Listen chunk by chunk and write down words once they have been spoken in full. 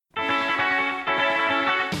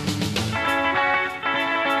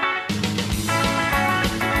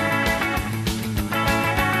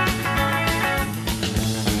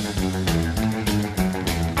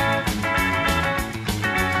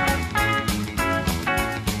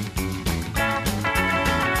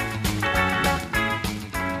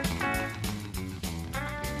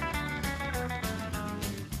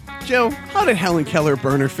Joe, how did Helen Keller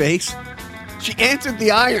burn her face? She answered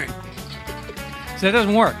the iron. So that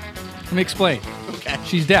doesn't work. Let me explain. Okay.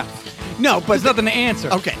 She's deaf. No, but There's nothing to answer.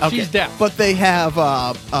 Okay. She's deaf. But they have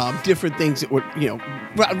different things that would,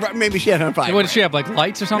 maybe she had a vibrator. What did she have, like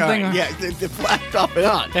lights or something? Right, yeah, they flashed off and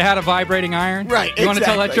on. They had a vibrating iron? Right, You want to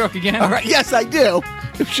tell that exactly. joke again? All right, yes, I do.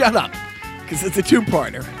 Shut up, because it's a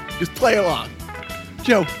two-parter. Just play along.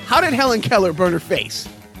 Joe, how did Helen Keller burn her face?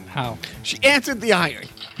 How? She answered the iron.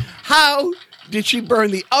 How did she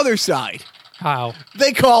burn the other side? How?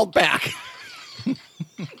 They called back.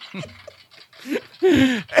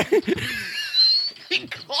 They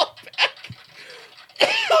called back.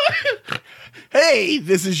 Hey,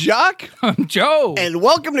 this is Jacques. I'm Joe. And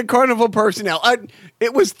welcome to Carnival Personnel.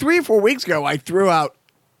 It was 3 or 4 weeks ago I threw out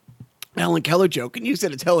Helen Keller joke, and you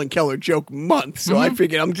said it's Helen Keller joke month, so I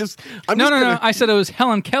figured I'm just No. I said it was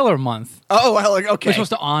Helen Keller month. Oh, Helen, okay. We're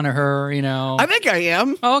supposed to honor her, you know. I think I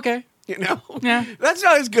am. Oh, okay. You know? Yeah. That's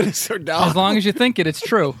not as good as her dog. As long as you think it, it's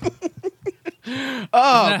true. Isn't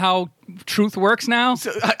that how truth works now?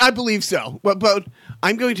 So, I believe so. But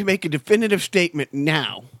I'm going to make a definitive statement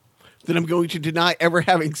now that I'm going to deny ever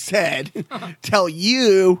having said, tell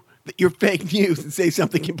you that you're fake news and say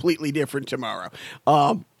something completely different tomorrow.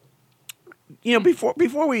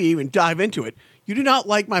 Before we even dive into it, you do not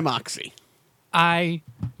like my moxie. I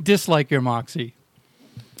dislike your Moxie.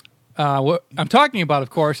 What I'm talking about, of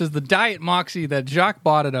course, is the Diet Moxie that Jacques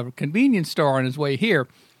bought at a convenience store on his way here.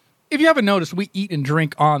 If you haven't noticed, we eat and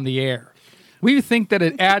drink on the air. We think that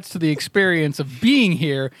it adds to the experience of being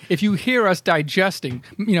here if you hear us digesting,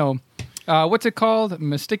 what's it called?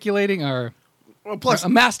 Masticulating or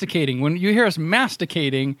masticating. When you hear us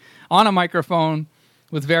masticating on a microphone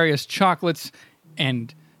with various chocolates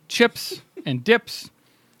and chips and dips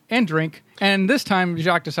and drink. And this time,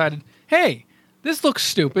 Jacques decided, hey, this looks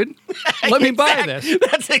stupid. Let me buy this.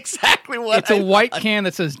 That's exactly what It's a white can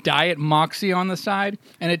that says Diet Moxie on the side,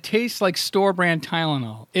 and it tastes like store-brand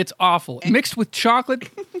Tylenol. It's awful. Mixed with chocolate.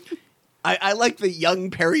 I like the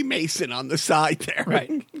young Perry Mason on the side there.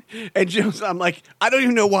 Right. And Joe's, I'm like, I don't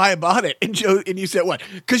even know why I bought it. And you said, what?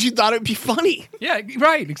 Because you thought it'd be funny. Yeah,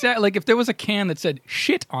 right, exactly. Like if there was a can that said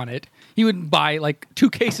shit on it, he would buy like 2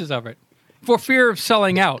 cases of it for fear of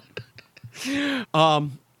selling out.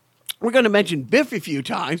 We're going to mention Biff a few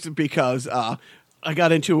times because I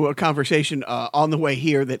got into a conversation on the way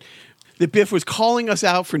here that Biff was calling us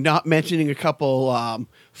out for not mentioning a couple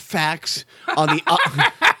facts on the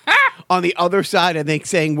on the other side. I think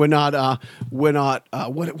saying we're not what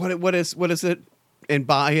is it? And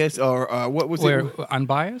bias or what was We're it?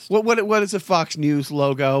 unbiased? What is the Fox News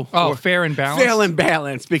logo? Oh, Or fair and balanced. Fair and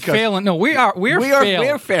balanced because No,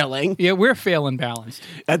 we're failing. Yeah, we're fail and balanced.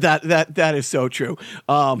 That is so true.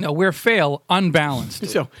 No, we're fail unbalanced.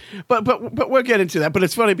 So, but we'll get into that. But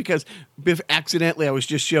it's funny because Biff accidentally, I was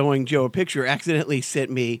just showing Joe a picture, accidentally sent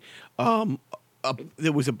me,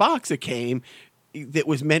 there was a box that came that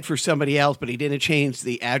was meant for somebody else, but he didn't change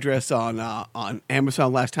the address on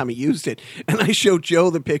Amazon last time he used it. And I showed Joe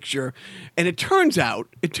the picture, and it turns out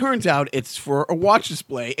it's for a watch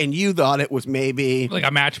display, and you thought it was maybe Like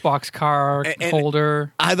a Matchbox car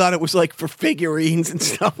holder. I thought it was like for figurines and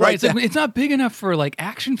stuff Right, like that. it's not big enough for like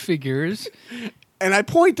action figures. And I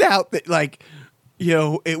point out that,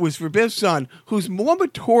 it was for Biff's son, who's more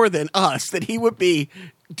mature than us, that he would be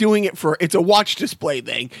doing it for, it's a watch display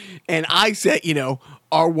thing. And I said,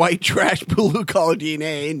 our white trash blue collar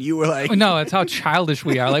DNA, and you were like, No, that's how childish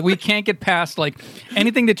we are. Like we can't get past like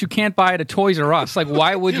anything that you can't buy at a Toys R Us. Like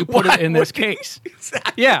why would you put it in this case?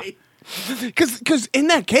 Exactly. Yeah. Because in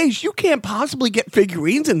that case, you can't possibly get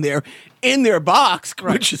figurines in their box,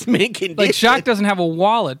 which is mint condition. Like Jacques doesn't have a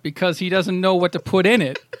wallet because he doesn't know what to put in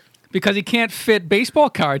it because he can't fit baseball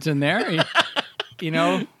cards in there.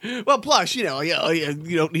 Well, plus, you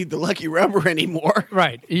don't need the lucky rubber anymore.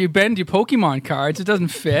 Right. You bend your Pokemon cards, it doesn't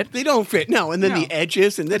fit. They don't fit. No, and then No. the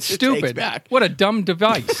edges, and that's Stupid. Takes back. What a dumb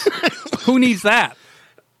device. Who needs that?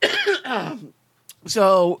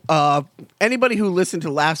 So, anybody who listened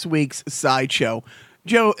to last week's sideshow,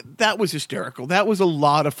 Joe, that was hysterical. That was a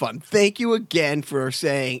lot of fun. Thank you again for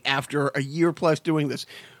saying, after a year plus doing this,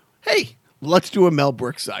 hey, let's do a Mel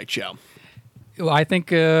Brooks sideshow. Well, I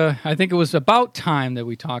think it was about time that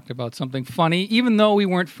we talked about something funny, even though we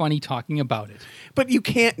weren't funny talking about it. But you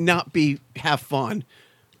can't not have fun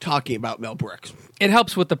talking about Mel Brooks. It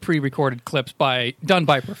helps with the pre-recorded clips done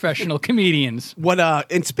by professional comedians.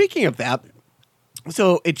 And speaking of that,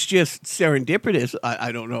 so it's just serendipitous.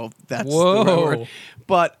 I don't know if that's the right Whoa. word,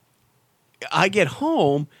 but I get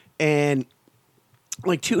home and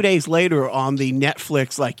like 2 days later on the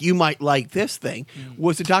Netflix, like, you might like this thing,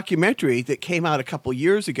 was a documentary that came out a couple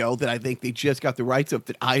years ago that I think they just got the rights of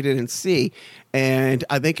that I didn't see. And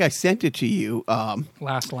I think I sent it to you.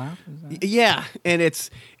 Last Laugh? Is that? Yeah. And it's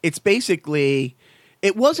basically,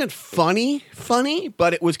 it wasn't funny,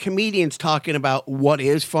 but it was comedians talking about what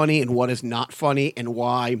is funny and what is not funny and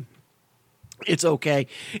why it's okay.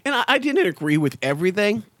 And I didn't agree with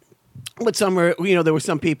everything. But some are, there were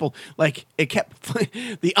some people, like, it kept,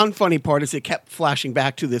 the unfunny part is it kept flashing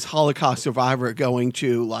back to this Holocaust survivor going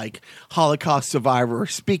to, like, Holocaust survivor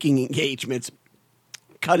speaking engagements,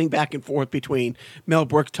 cutting back and forth between Mel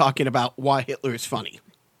Brooks talking about why Hitler is funny.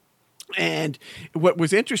 And what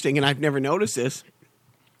was interesting, and I've never noticed this,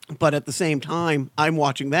 but at the same time, I'm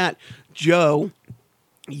watching that, Joe,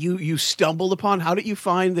 you stumbled upon, how did you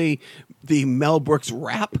find the Mel Brooks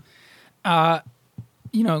rap?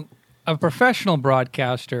 A professional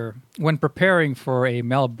broadcaster, when preparing for a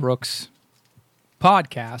Mel Brooks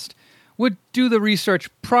podcast, would do the research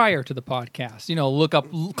prior to the podcast. Look up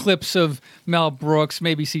clips of Mel Brooks,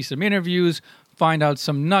 maybe see some interviews, find out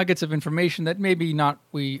some nuggets of information that maybe not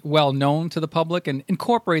well known to the public, and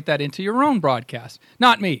incorporate that into your own broadcast.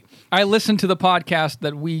 Not me. I listened to the podcast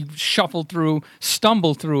that we stumbled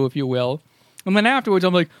through, if you will, and then afterwards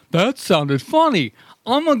I'm like, that sounded funny.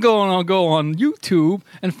 I'm going to go on YouTube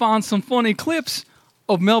and find some funny clips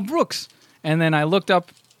of Mel Brooks. And then I looked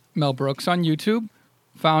up Mel Brooks on YouTube,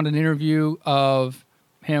 found an interview of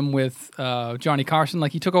him with Johnny Carson.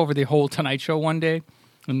 Like, he took over the whole Tonight Show one day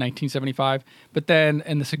in 1975. But then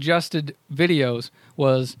in the suggested videos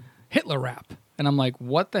was Hitler rap. And I'm like,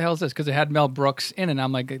 what the hell is this? Because it had Mel Brooks in it. And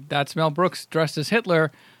I'm like, that's Mel Brooks dressed as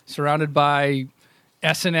Hitler, surrounded by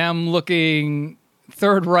S&M looking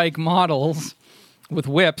Third Reich models with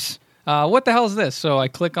whips. What the hell is this? So I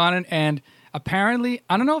click on it, and apparently,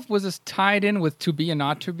 I don't know if was this tied in with To Be and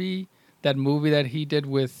Not To Be, that movie that he did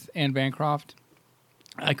with Anne Bancroft.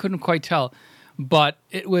 I couldn't quite tell, but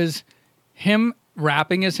it was him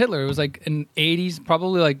rapping as Hitler. It was like an 80s,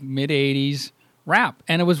 probably like mid 80s rap,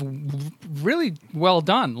 and it was really well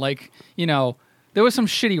done. Like, there was some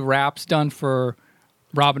shitty raps done for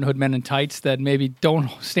Robin Hood Men in Tights that maybe don't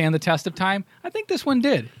stand the test of time. I think this one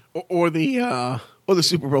did. Or the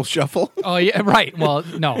Super Bowl Shuffle. Oh, yeah, right. Well,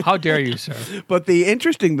 no, how dare you, sir? But the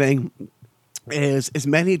interesting thing is, as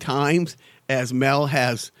many times as Mel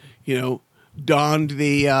has, donned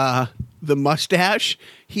the mustache,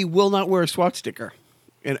 he will not wear a SWAT sticker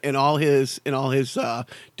in all his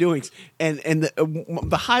doings. And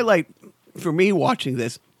the highlight for me watching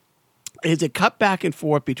this is it cut back and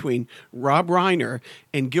forth between Rob Reiner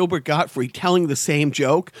and Gilbert Gottfried telling the same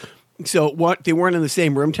joke. So they weren't in the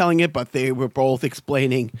same room telling it, but they were both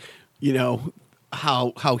explaining,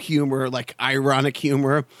 how humor, like ironic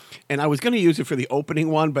humor. And I was going to use it for the opening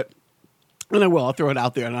one, and I will. I'll throw it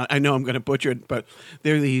out there. And I know I'm going to butcher it, but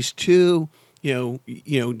there are these two,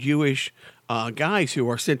 Jewish guys who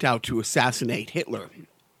are sent out to assassinate Hitler.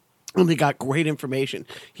 And they got great information.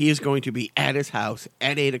 He is going to be at his house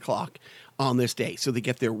at 8:00 on this day. So they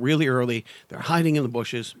get there really early. They're hiding in the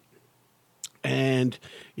bushes. And,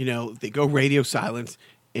 they go radio silence,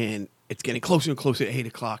 and it's getting closer and closer to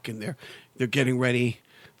 8:00, and they're getting ready.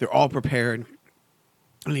 They're all prepared,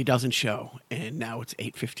 and he doesn't show. And now it's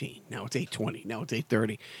 8:15. Now it's 8:20. Now it's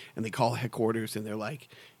 8:30. And they call headquarters, and they're like,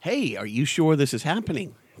 hey, are you sure this is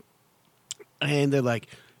happening? And they're like,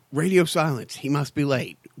 radio silence. He must be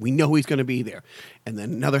late. We know he's going to be there. And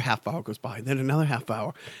then another half hour goes by, then another half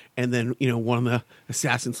hour. And then, one of the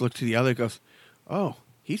assassins looks to the other and goes, oh,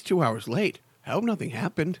 he's 2 hours late. I hope nothing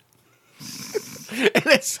happened. And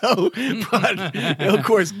it's so, but of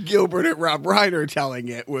course, Gilbert and Rob Reiner telling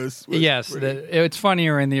it was yes, it's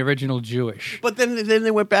funnier in the original Jewish. But then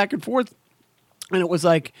they went back and forth, and it was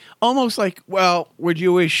like almost like, well, we're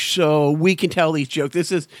Jewish, so we can tell these jokes.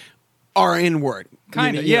 This is our N-word,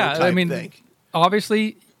 kind of. Yeah, I mean, thing.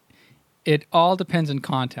 Obviously, it all depends on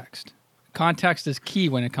context. Context is key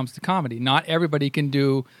when it comes to comedy. Not everybody can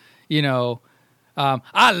do,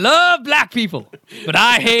 I love black people, but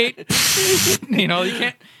I hate, you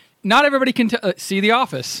can't, not everybody can see The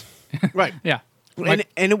Office. Right. Yeah. And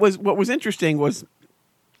it was, what was interesting was,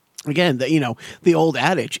 again, the old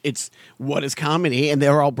adage, it's what is comedy, and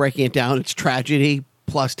they're all breaking it down. It's tragedy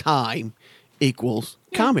plus time equals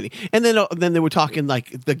comedy. And then they were talking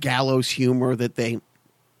like the gallows humor that they,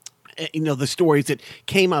 the stories that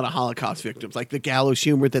came out of Holocaust victims, like the gallows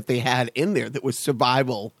humor that they had in there that was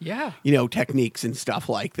survival, techniques and stuff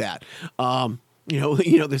like that.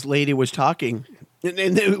 This lady was talking, and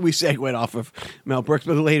then we segued off of Mel Brooks,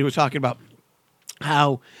 but the lady was talking about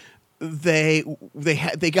how they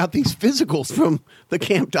got these physicals from the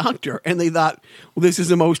camp doctor, and they thought, well, this is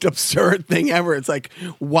the most absurd thing ever. It's like,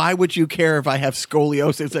 why would you care if I have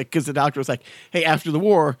scoliosis? It's like, because the doctor was like, hey, after the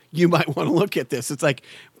war, you might want to look at this. It's like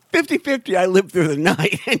 50-50, I lived through the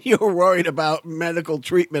night, and you're worried about medical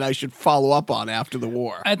treatment I should follow up on after the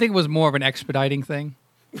war. I think it was more of an expediting thing.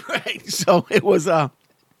 Right. So it was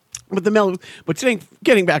but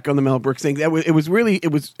getting back on the Mel Brooks thing, it was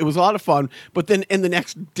a lot of fun. But then in the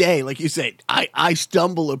next day, like you said, I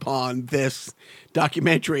stumble upon this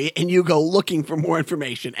documentary, and you go looking for more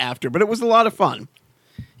information after. But it was a lot of fun.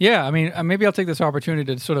 Yeah, I mean, maybe I'll take this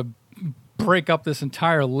opportunity to sort of break up this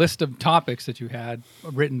entire list of topics that you had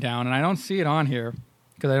written down, and I don't see it on here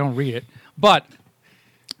because I don't read it. But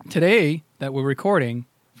today that we're recording,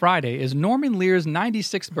 Friday, is Norman Lear's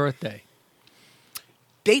 96th birthday.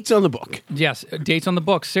 Dates on the book. Yes, dates on the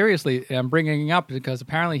book. Seriously, I'm bringing it up because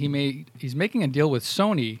apparently he's making a deal with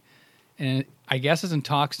Sony, and I guess is in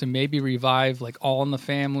talks to maybe revive like All in the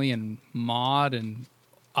Family and Maude and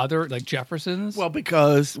other like Jeffersons. Well,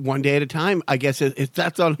 because One Day at a Time, I guess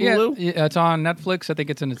that's on Hulu. Yeah, it's on Netflix. I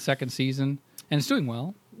think it's in its second season, and it's doing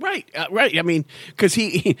well. Right, right. I mean, because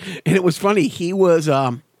he and it was funny. He was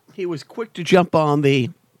quick to jump on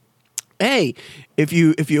the. Hey, if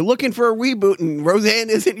you're looking for a reboot and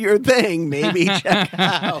Roseanne isn't your thing, maybe check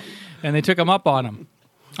out. And they took him up on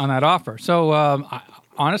that offer. So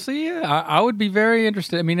honestly, I would be very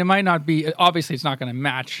interested. I mean, it might not be. Obviously, it's not going to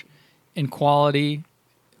match in quality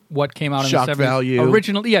what came out in Shock the 70s. value.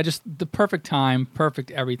 Originally, yeah, just the perfect time,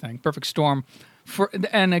 perfect everything, perfect storm.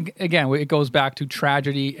 And again, it goes back to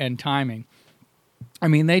tragedy and timing. I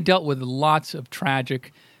mean, they dealt with lots of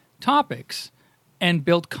tragic topics and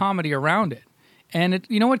built comedy around it. And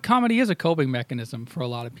you know what? Comedy is a coping mechanism for a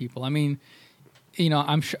lot of people. I mean,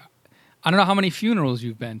 I'm sure, I don't know how many funerals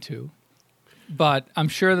you've been to, but I'm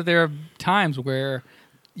sure that there are times where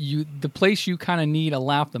the place you kind of need a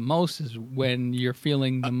laugh the most is when you're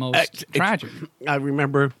feeling the most tragic. I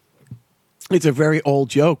remember, it's a very old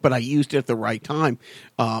joke, but I used it at the right time.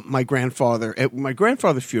 My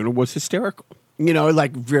grandfather's funeral was hysterical.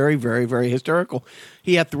 Like very, very, very hysterical.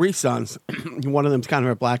 He had 3 sons. One of them's kind of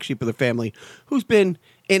a black sheep of the family who's been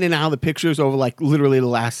in and out of the pictures over like literally the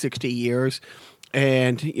last 60 years.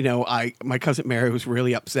 And, my cousin Mary was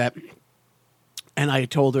really upset. And I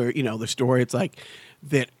told her, the story. It's like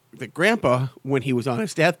that grandpa, when he was on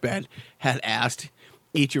his deathbed, had asked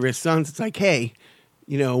each of his sons, it's like, hey,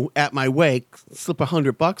 at my wake, slip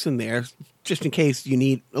 $100 in there just in case you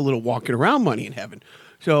need a little walking around money in heaven.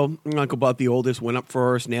 So Uncle Bud, the oldest, went up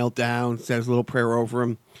first, knelt down, said his little prayer over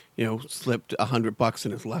him, slipped $100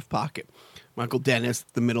 in his left pocket. My Uncle Dennis,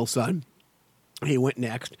 the middle son, he went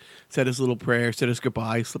next, said his little prayer, said his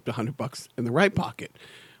goodbye, slipped $100 in the right pocket.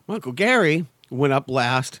 My Uncle Gary went up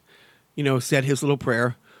last, said his little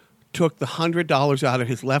prayer, took the $100 out of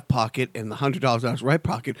his left pocket and the $100 out of his right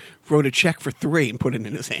pocket, wrote a check for 3 and put it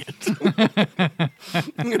in his hand.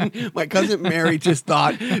 My cousin Mary just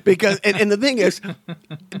thought, because, and the thing is,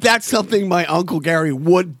 that's something my Uncle Gary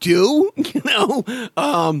would do,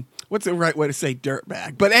 what's the right way to say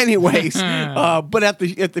dirtbag? But anyways, but at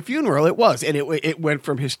the funeral it was, and it went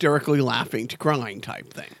from hysterically laughing to crying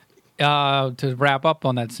type thing. To wrap up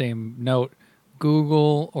on that same note,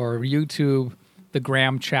 Google or YouTube the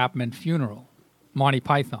Graham Chapman funeral, Monty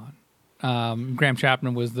Python. Graham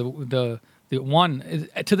Chapman was the one.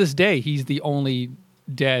 To this day, he's the only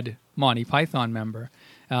dead Monty Python member.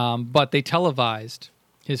 But they televised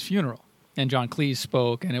his funeral, and John Cleese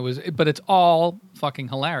spoke, and but it's all fucking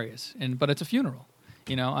hilarious. But it's a funeral,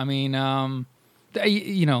 I mean,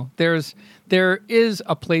 there is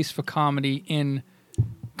a place for comedy in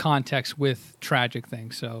context with tragic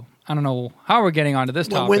things. So I don't know how we're getting onto this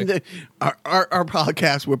topic. When our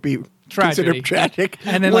podcast would be considered tragic,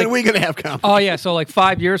 and then when are we going to have comedy? Oh yeah, so like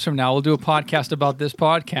 5 years from now, we'll do a podcast about this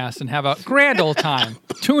podcast and have a grand old time.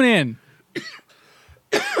 Tune in.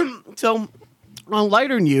 So, on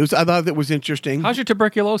lighter news, I thought that was interesting. How's your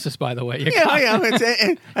tuberculosis, by the way?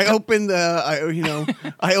 I opened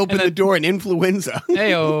the door in influenza.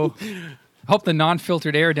 Heyo. Hope the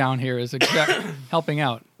non-filtered air down here is helping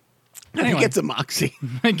out. Anyway. Get some Moxie.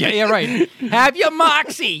 Yeah, right. Have your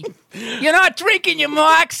Moxie. You're not drinking your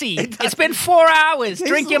Moxie. It's been 4 hours.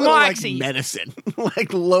 Drink your Moxie. Like medicine,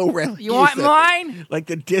 like low relish. You want mine? Like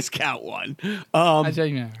the discount one. I'll tell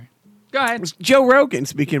you now. Go ahead. Joe Rogan,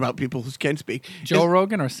 speaking about people who can speak. Joe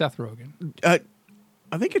Rogan or Seth Rogen?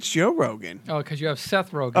 I think it's Joe Rogan. Oh, because you have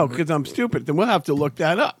Seth Rogen. Oh, because I'm stupid. Then we'll have to look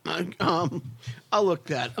that up. I'll look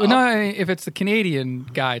that Well, up. no, I mean, if it's the Canadian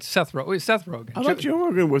guy, it's Seth Rogen. Seth Rogen. I thought Joe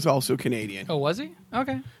Rogan was also Canadian. Oh, was he?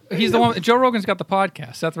 Okay. He's the one. Joe Rogan's got the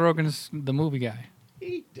podcast. Seth Rogen's the movie guy.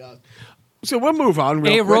 He does. So we'll move on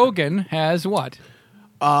real quick. Rogan has what?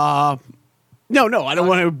 No, I don't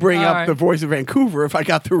want to bring all up right. the voice of Vancouver if I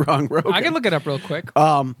got the wrong Rogan. I can look it up real quick.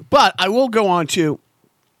 But I will go on to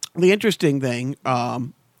the interesting thing.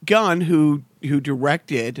 Gunn, who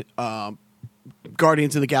directed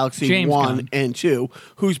Guardians of the Galaxy James 1 Gunn. and 2,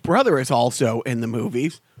 whose brother is also in the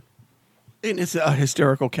movies, and is a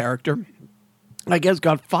hysterical character, I guess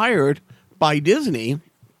got fired by Disney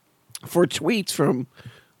for tweets from,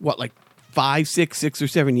 like 6 or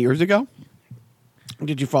 7 years ago?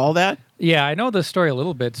 Did you follow that? Yeah, I know the story a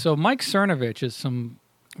little bit. So Mike Cernovich is some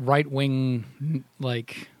right-wing,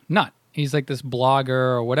 nut. He's like this blogger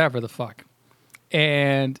or whatever the fuck.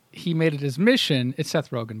 And he made it his mission. It's Seth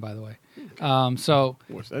Rogen, by the way.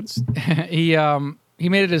 What's that? He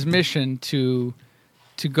made it his mission to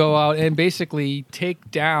go out and basically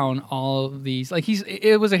take down all of these.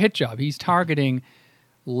 It was a hit job. He's targeting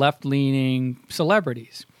left-leaning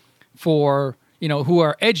celebrities for, who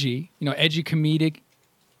are edgy, edgy comedic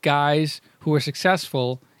guys who are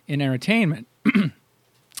successful in entertainment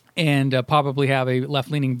and probably have a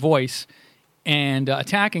left-leaning voice, and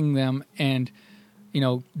attacking them and,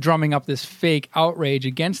 drumming up this fake outrage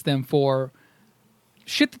against them for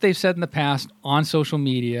shit that they've said in the past on social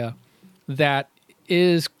media that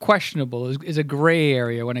is questionable, is a gray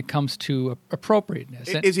area when it comes to appropriateness.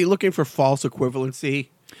 Is he looking for false equivalency?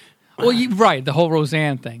 Well, right, the whole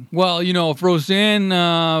Roseanne thing. Well, if Roseanne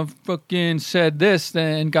fucking said this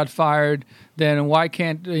and got fired, then why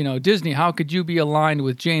can't, Disney, how could you be aligned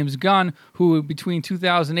with James Gunn, who between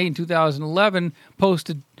 2008 and 2011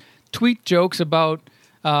 posted tweet jokes about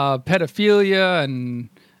pedophilia and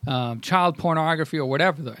child pornography or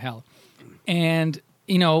whatever the hell. And,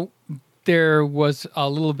 there was a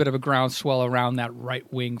little bit of a groundswell around that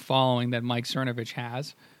right-wing following that Mike Cernovich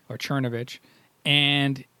has, or Chernovich,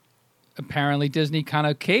 and apparently Disney kind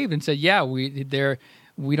of caved and said, yeah, we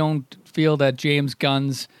don't feel that James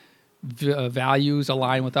Gunn's values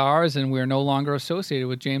align with ours, and we're no longer associated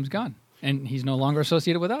with James Gunn, and he's no longer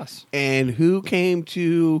associated with us. And who came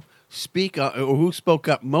to speak, or who spoke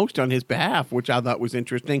up most on his behalf, which I thought was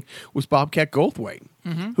interesting, was Bobcat Goldthwait,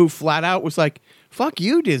 who flat out was like, fuck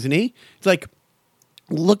you, Disney. It's like,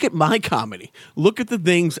 look at my comedy. Look at the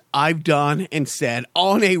things I've done and said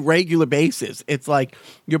on a regular basis. It's like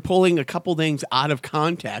you're pulling a couple things out of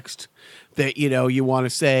context that, you want to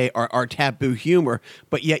say are taboo humor,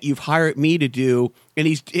 but yet you've hired me to do. And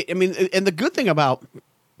and the good thing about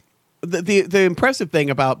the impressive thing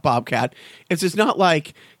about Bobcat is it's not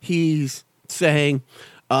like he's saying,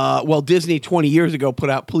 Disney 20 years ago put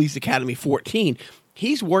out Police Academy 14.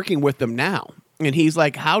 He's working with them now. And he's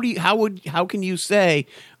like, how can you say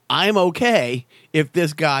I'm okay if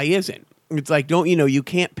this guy isn't? It's like, you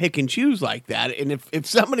can't pick and choose like that. And if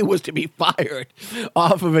somebody was to be fired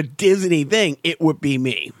off of a Disney thing, it would be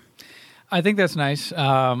me. I think that's nice.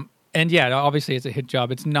 And yeah, obviously it's a hit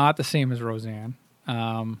job. It's not the same as Roseanne.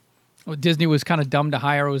 Disney was kind of dumb to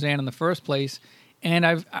hire Roseanne in the first place. And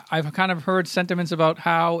I've kind of heard sentiments about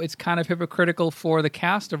how it's kind of hypocritical for the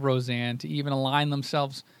cast of Roseanne to even align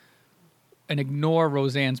themselves and ignore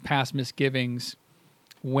Roseanne's past misgivings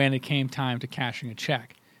when it came time to cashing a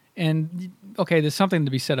check. And, okay, there's something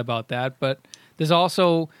to be said about that, but there's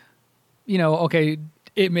also,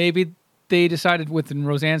 it maybe they decided within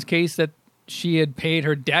Roseanne's case that she had paid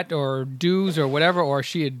her debt or dues or whatever, or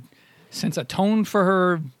she had since atoned for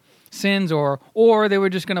her sins, or they were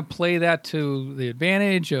just going to play that to the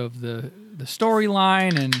advantage of the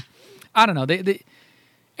storyline. And I don't know.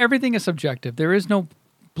 Everything is subjective. There is no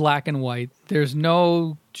black and white. There's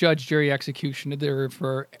no judge, jury, execution. There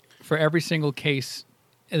for every single case.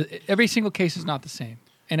 Every single case is not the same,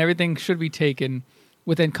 and everything should be taken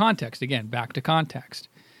within context. Again, back to context.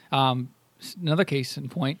 Another case in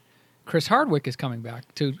point: Chris Hardwick is coming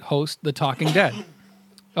back to host The Talking Dead.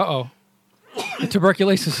 The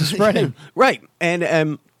tuberculosis is spreading. Right,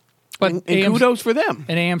 and kudos for them.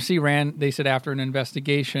 And AMC they said after an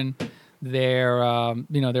investigation, they're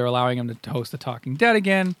allowing him to host The Talking Dead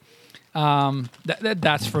again.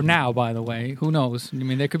 That's for now, by the way. Who knows? I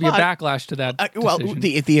mean, there could be a backlash to that decision.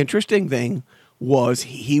 The interesting thing was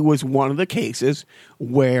he was one of the cases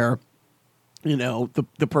where,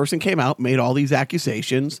 the person came out, made all these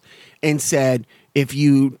accusations, and said, if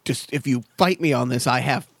you fight me on this, I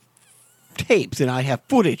have tapes and I have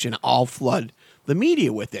footage, and I'll flood the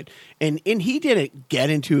media with it. And he didn't get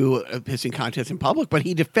into a pissing contest in public, but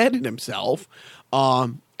he defended himself.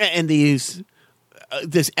 And this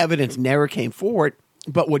evidence never came forward.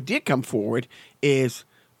 But what did come forward is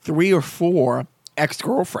 3 or 4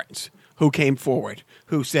 ex-girlfriends who came forward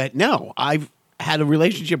who said, no, I've had a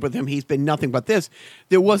relationship with him. He's been nothing but this.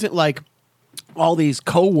 There wasn't like all these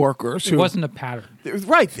co-workers who... It wasn't a pattern.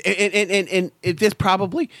 Right. And this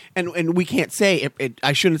probably... And we can't say...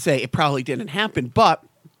 I shouldn't say it probably didn't happen, but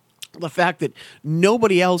the fact that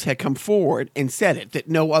nobody else had come forward and said it, that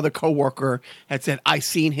no other coworker had said, I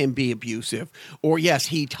seen him be abusive, or yes,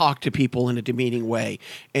 he talked to people in a demeaning way.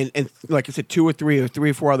 And like I said, 2 or 3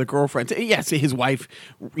 or 4 other girlfriends. Yes, his wife,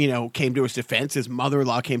 came to his defense. His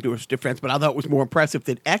mother-in-law came to his defense, but I thought it was more impressive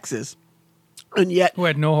than ex's. And yet, who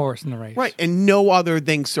had no horse in the race, right? And no other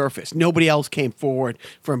thing surfaced. Nobody else came forward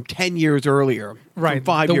from 10 years earlier, right? From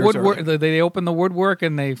 5 years earlier. They opened the woodwork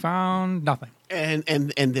and they found nothing. And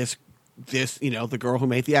this, the girl who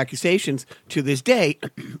made the accusations, to this day,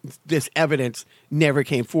 this evidence never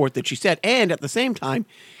came forth that she said. And at the same time,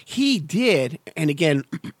 he did, and again,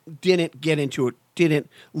 didn't get into it, didn't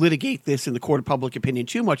litigate this in the court of public opinion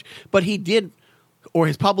too much, but he did, or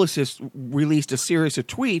his publicist released a series of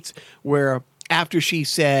tweets where after she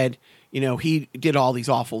said, he did all these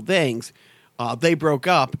awful things, they broke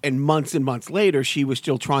up, and months later, she was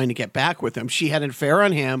still trying to get back with him. She had an affair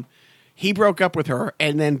on him. He broke up with her,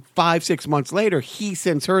 and then 5-6 months later, he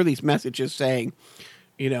sends her these messages saying,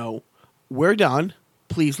 we're done.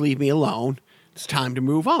 Please leave me alone. It's time to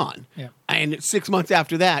move on. Yeah. And 6 months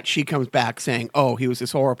after that, she comes back saying, oh, he was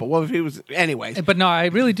this horrible. Well, he was, anyways. But no, I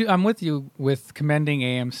really do. I'm with you with commending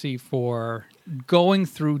AMC for going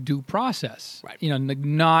through due process. Right.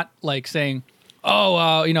 Not like saying,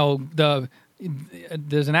 there's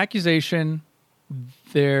an accusation.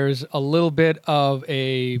 There's a little bit of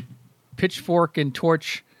a pitchfork and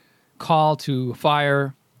torch call to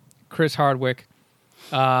fire Chris Hardwick.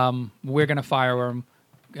 We're going to fire him.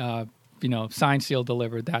 Signed, sealed,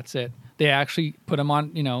 delivered. That's it. They actually put him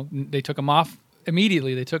on, they took him off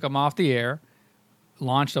immediately. They took him off the air,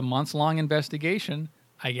 launched a months-long investigation.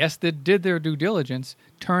 I guess they did their due diligence.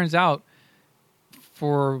 Turns out,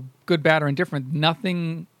 for good, bad, or indifferent,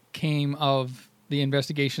 nothing came of the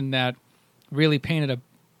investigation that really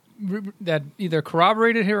that either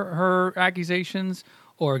corroborated her accusations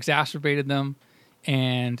or exacerbated them,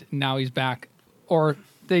 and now he's back. Or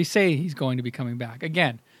they say he's going to be coming back.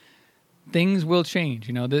 Again, things will change.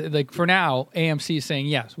 For now, AMC is saying,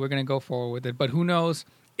 yes, we're going to go forward with it. But who knows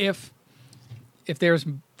if there's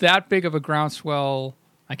that big of a groundswell,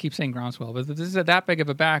 I keep saying groundswell, but if this is that big of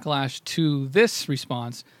a backlash to this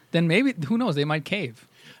response, then maybe, who knows, they might cave.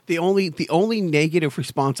 The only negative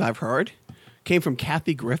response I've heard came from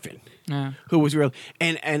Kathy Griffin, who was real.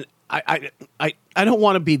 And I don't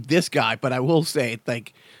want to be this guy, but I will say,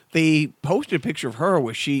 they posted a picture of her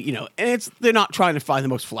where she, and they're not trying to find the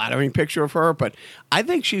most flattering picture of her, but I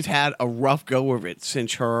think she's had a rough go of it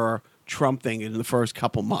since her Trump thing in the first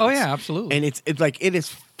couple months. Oh yeah, absolutely. And it's like it has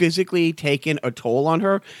physically taken a toll on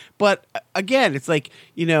her. But again, it's like,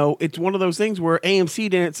 it's one of those things where AMC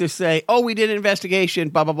didn't just say, oh, we did an investigation,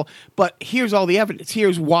 blah, blah, blah. But here's all the evidence.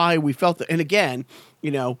 Here's why we felt it. And again,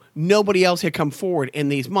 nobody else had come forward in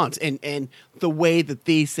these months. And the way that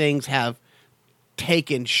these things have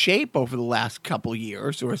taken shape over the last couple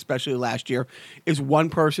years, or especially last year, is one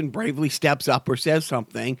person bravely steps up or says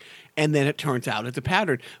something, and then it turns out it's a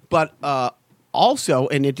pattern. But also,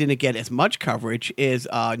 and it didn't get as much coverage, is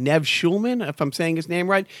Nev Schulman, if I'm saying his name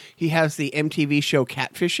right. He has the MTV show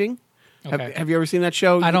Catfishing. Okay. Have you ever seen that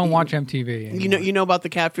show? I don't watch MTV anymore. You know about the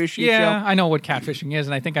Catfishing show? Yeah, I know what catfishing is,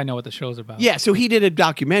 and I think I know what the show's about. Yeah, so he did a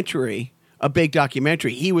big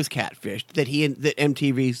documentary. He was catfished that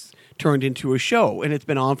MTV's turned into a show, and it's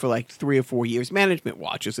been on for like 3 or 4 years. Management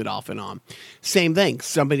watches it off and on. Same thing.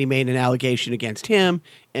 Somebody made an allegation against him.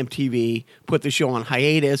 MTV put the show on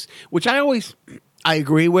hiatus, which I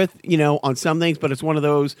agree with, on some things, but it's one of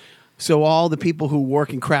those. So all the people who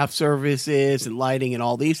work in craft services and lighting and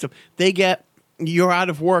all these stuff, you're out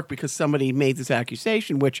of work because somebody made this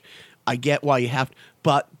accusation, which I get why you have to,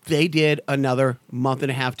 but they did another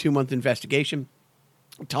 1.5, 2-month investigation,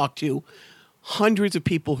 talked to hundreds of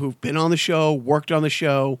people who've been on the show, worked on the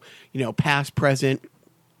show, past, present,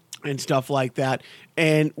 and stuff like that,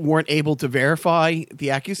 and weren't able to verify the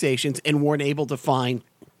accusations and weren't able to find,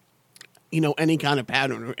 any kind of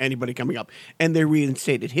pattern or anybody coming up. And they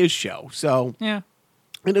reinstated his show. So yeah,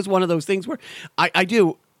 it is one of those things where I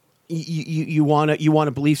do. You want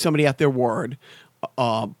to believe somebody at their word,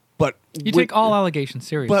 but you take all allegations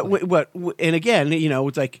seriously. But and again,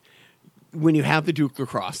 it's like when you have the Duke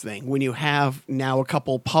lacrosse thing, when you have now a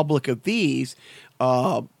couple public of these,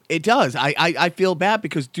 it does. I feel bad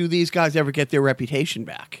because do these guys ever get their reputation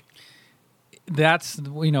back? That's,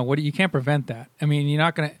 you can't prevent that. I mean, you're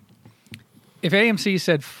not going to. If AMC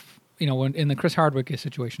said, when in the Chris Hardwick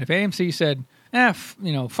situation, if AMC said,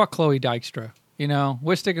 fuck Chloe Dykstra,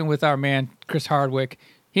 we're sticking with our man Chris Hardwick.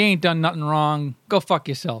 He ain't done nothing wrong. Go fuck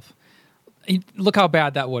yourself. Look how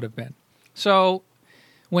bad that would have been. So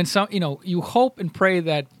when you hope and pray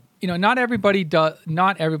that, not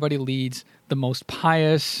everybody leads the most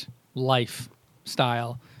pious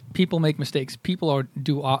lifestyle. People make mistakes. People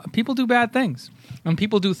do bad things, and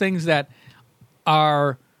people do things that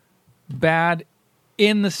are bad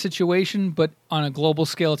in the situation, but on a global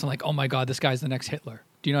scale, it's like, oh my God, this guy's the next Hitler.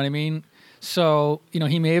 Do you know what I mean? So,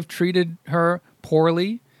 he may have treated her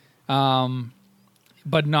poorly,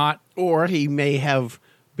 but not. Or he may have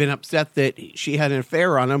been upset that she had an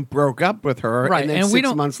affair on him, broke up with her, right. And then and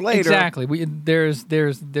 6 months later. Exactly. There's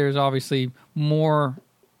obviously more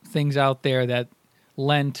things out there that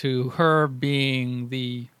lend to her being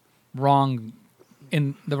the wrong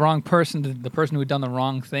person, the person who had done the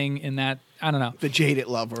wrong thing in that, I don't know. The jaded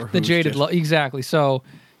lover. Exactly. So,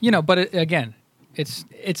 but again,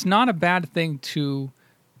 it's not a bad thing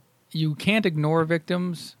you can't ignore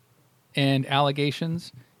victims and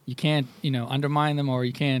allegations. You can't, undermine them, or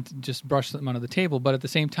you can't just brush them under the table. But at the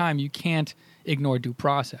same time, you can't ignore due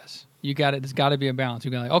process. There's got to be a balance.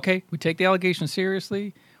 You're going to okay, we take the allegations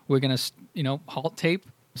seriously. We're going to, halt tape,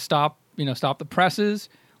 stop the presses.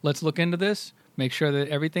 Let's look into this. Make sure that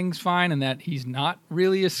everything's fine and that he's not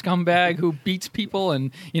really a scumbag who beats people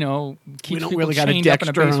and, keeps people we don't really got a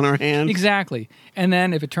Dexter on our hands. Exactly. And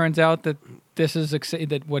then if it turns out that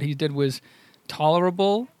that what he did was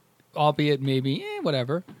tolerable, albeit maybe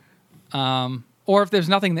whatever, or if there's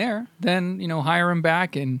nothing there, then, hire him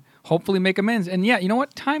back and hopefully make amends. And you know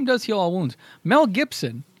what? Time does heal all wounds. Mel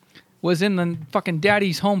Gibson was in the fucking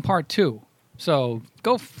Daddy's Home Part 2. So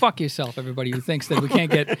go fuck yourself, everybody who thinks that we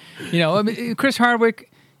can't get, Chris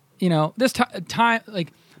Hardwick, this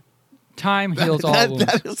time heals all wounds.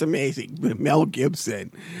 That is amazing. Mel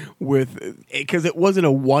Gibson, because it wasn't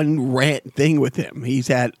a one rant thing with him. He's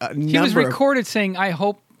had a number. He was recorded saying, "I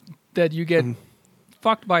hope that you get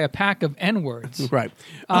fucked by a pack of N-words." Right.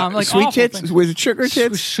 Sweet tits. Things. Was it sugar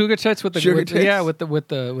tits? Sugar tits with the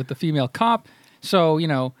with the female cop. So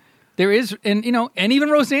there is, and even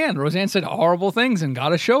Roseanne said horrible things and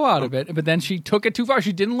got a show out of it, but then she took it too far.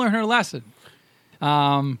 She didn't learn her lesson.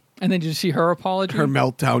 And then did you see her apology? Her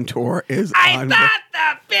meltdown tour is. I thought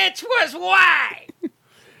the bitch was white.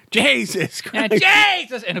 Jesus Christ!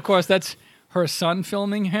 Jesus, and of course that's her son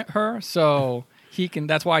filming her, so he can.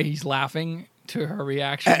 That's why he's laughing to her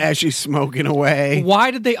reaction as she's smoking away. Why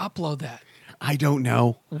did they upload that? I don't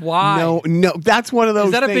know. Why? No. That's one of those.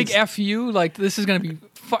 Is that things. A big FU? Like this is going to be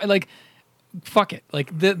fuck it.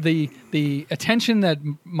 Like the attention that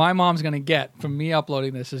my mom's going to get from me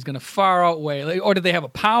uploading this is going to far outweigh. Or did they have a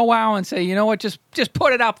powwow and say, you know what, just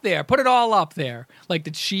put it up there, put it all up there? Like,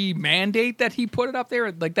 did she mandate that he put it up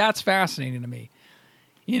there? Like, that's fascinating to me.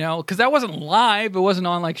 Because that wasn't live. It wasn't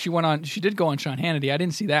on like she did go on Sean Hannity. I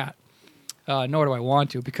didn't see that. Nor do I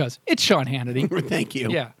want to because it's Sean Hannity. Thank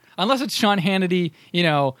you. Yeah. Unless it's Sean Hannity,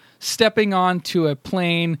 stepping onto a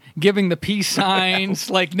plane, giving the peace signs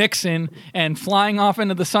like Nixon, and flying off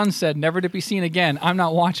into the sunset, never to be seen again. I'm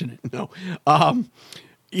not watching it. No. I'm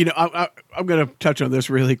going to touch on this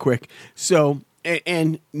really quick. So,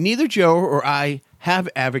 and neither Joe or I have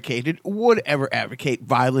advocated, would ever advocate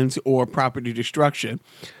violence or property destruction.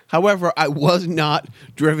 However, I was not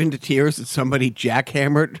driven to tears that somebody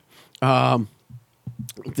jackhammered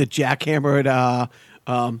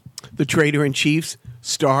the Traitor-in-Chief's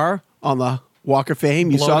star on the Walk of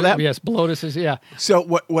Fame. You saw that? Yes, Blotus is, yeah. So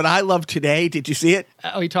what I love today, did you see it?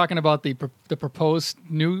 Are you talking about the proposed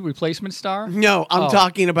new replacement star? No, I'm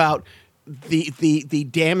talking about the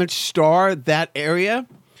damaged star. That area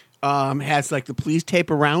has like the police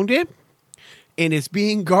tape around it and is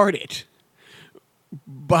being guarded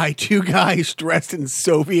by two guys dressed in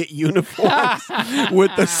Soviet uniforms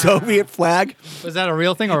with the Soviet flag. Was that a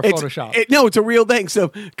real thing or a Photoshop? No, it's a real thing.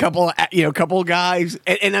 So couple of guys,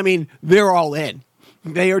 and I mean, they're all in.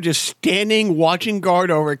 They are just standing, watching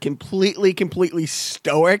guard over, completely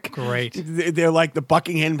stoic. Great. They're like the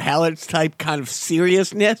Buckingham Palace type kind of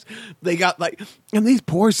seriousness. They got and these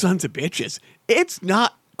poor sons of bitches. It's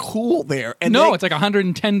not cool there. And it's like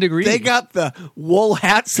 110 degrees. They got the wool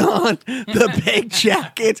hats on, the big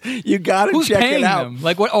jackets. You got to check it out. Them?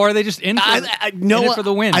 Like what? Or are they just in for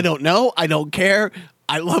the win? I don't know. I don't care.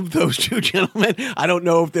 I love those two gentlemen. I don't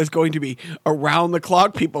know if there's going to be around the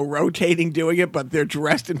clock people rotating doing it, but they're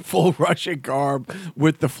dressed in full Russian garb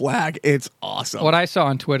with the flag. It's awesome. What I saw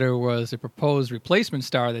on Twitter was a proposed replacement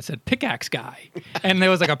star that said Pickaxe Guy. And there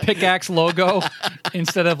was like a pickaxe logo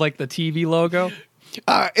instead of like the TV logo.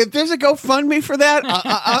 If there's a GoFundMe for that,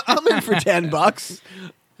 I'm in for $10.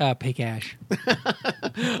 Pay cash.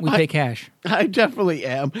 We pay cash. I definitely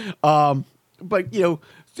am. But, you know,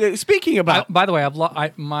 speaking about... By the way,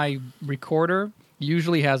 my recorder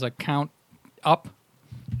usually has a count up,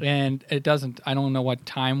 and it doesn't. I don't know what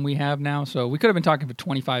time we have now, so we could have been talking for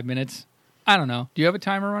 25 minutes. I don't know. Do you have a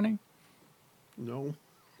timer running? No.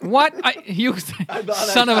 What? You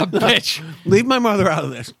son of a bitch. Leave my mother out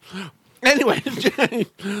of this. Anyway,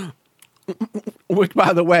 which,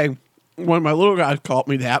 by the way, one of my little guys called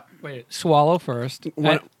me that. Wait, swallow first.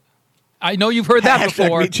 I know you've heard that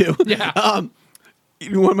before. Me too. Yeah.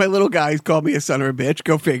 One of my little guys called me a son of a bitch.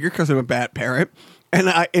 Go figure, because I'm a bad parent.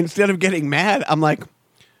 And instead of getting mad, I'm like,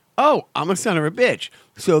 oh, I'm a son of a bitch.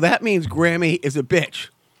 So that means Grammy is a bitch.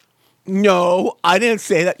 No, I didn't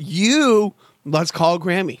say that. Let's call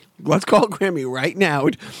Grammy. Let's call Grammy right now.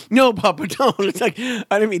 No, Papa, don't. It's like, I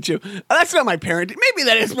didn't mean to. That's not my parenting. Maybe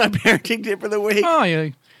that is my parenting tip for the week. Oh,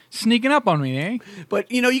 you're sneaking up on me, eh?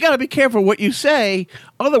 But, you know, you got to be careful what you say.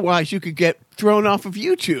 Otherwise, you could get thrown off of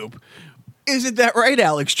YouTube. Isn't that right,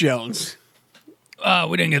 Alex Jones?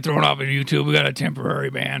 We didn't get thrown off of YouTube. We got a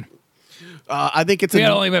temporary ban. I think it's... We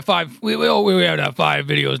had only been 5... We had 5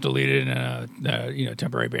 videos deleted and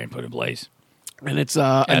temporary ban put in place. And it's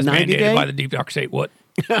a as 90 mandated day? By the Deep Dark State. What?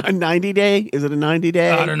 A 90 day? Is it a 90 day?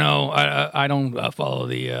 I don't know. I don't follow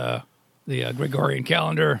the Gregorian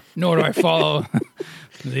calendar, nor do I follow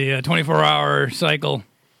the 24-hour cycle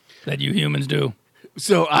that you humans do.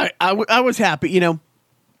 So I was happy. You know,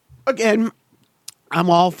 again, I'm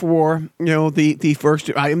all for, you know, the first...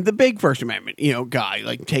 I am the big First Amendment, you know, guy.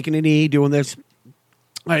 Like, taking a knee, doing this.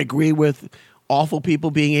 I agree with... awful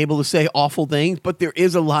people being able to say awful things, but there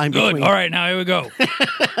is a line between... Good. All right, now here we go.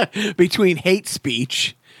 between hate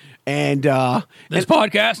speech and... this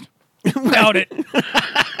podcast? Doubt it.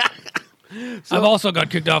 I've also got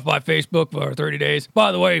kicked off by Facebook for 30 days.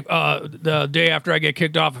 By the way, the day after I get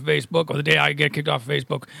kicked off of Facebook, or the day I get kicked off of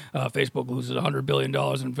Facebook, Facebook loses $100 billion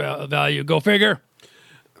in value. Go figure.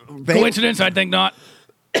 Coincidence? I think not.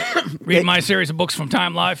 Read my series of books from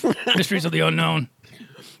Time Life, Mysteries of the Unknown.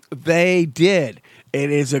 They did.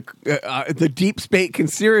 It is the deep state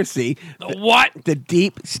conspiracy. The what? The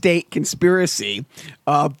deep state conspiracy.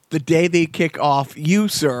 The day they kick off you,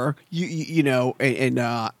 sir. You know,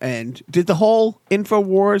 and did the whole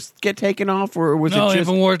InfoWars get taken off, or was it just...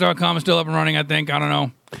 Infowars.com is still up and running, I think. I don't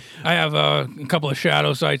know. I have a couple of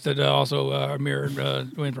shadow sites that also mirrored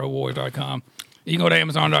Infowars.com. You can go to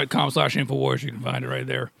Amazon.com/Infowars. You can find it right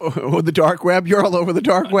there. Or the dark web. You're all over the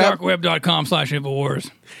dark web. Darkweb.com/Infowars.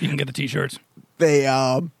 You can get the T-shirts.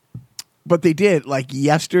 But they did, like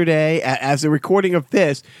yesterday, as a recording of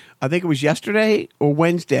this, I think it was yesterday or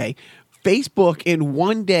Wednesday, Facebook in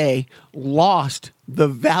one day lost the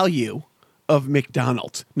value of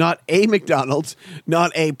McDonald's. Not a McDonald's,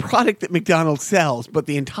 not a product that McDonald's sells, but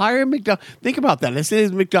the entire McDonald's. Think about that. This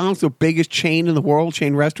is McDonald's, the biggest chain in the world,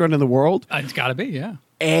 chain restaurant in the world. It's got to be, yeah.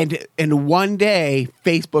 And in one day,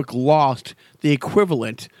 Facebook lost the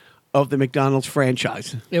equivalent of the McDonald's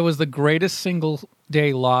franchise. It was the greatest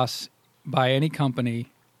single-day loss by any company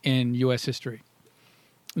in U.S. history,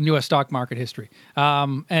 in U.S. stock market history.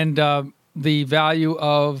 The value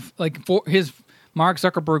of, like, for his... Mark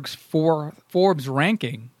Zuckerberg's Forbes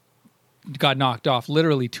ranking got knocked off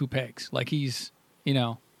literally 2 pegs. Like, he's, you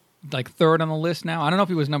know, like 3rd on the list now. I don't know if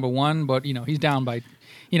he was number 1, but, you know, he's down by,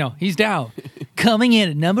 you know, he's down. Coming in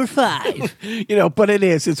at number 5. You know, but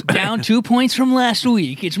it's down 2 points from last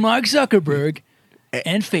week. It's Mark Zuckerberg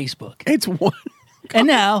and Facebook. It's one. And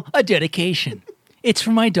now a dedication. It's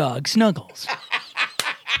for my dog, Snuggles.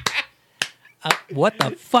 What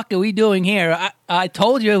the fuck are we doing here? I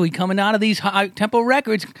told you we coming out of these high tempo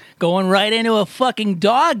records, going right into a fucking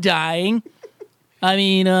dog dying. I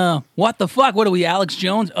mean, what the fuck? What are we, Alex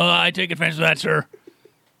Jones? I take offense to that, sir.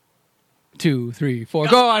 2, 3, 4.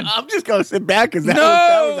 Go on. I'm just going to sit back because that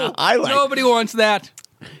was a highlight. Nobody wants that.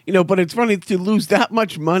 You know, but it's funny to lose that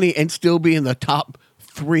much money and still be in the top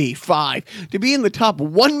 3, 5. To be in the top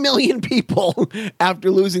 1 million people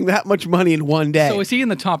after losing that much money in one day. So is he in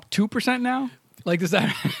the top 2% now? Like, does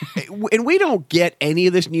that... And we don't get any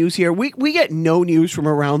of this news here. We get no news from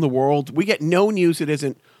around the world. We get no news that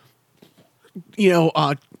isn't, you know,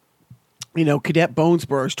 Cadet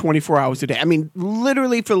Bonesburst 24 hours a day. I mean,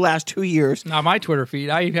 literally for the last 2 years. Now, my Twitter feed,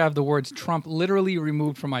 I have the words Trump literally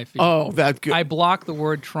removed from my feed. Oh, that's good. I blocked the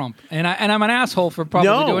word Trump. And I'm an asshole for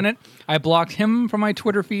probably doing it. I blocked him from my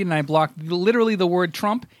Twitter feed, and I blocked literally the word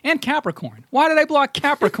Trump and Capricorn. Why did I block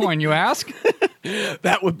Capricorn, you ask?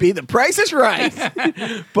 That would be The Price is Right.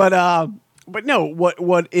 But no,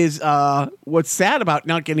 what's sad about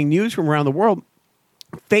not getting news from around the world,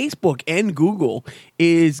 Facebook and Google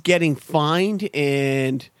is getting fined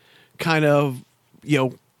and kind of,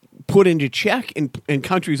 put into check in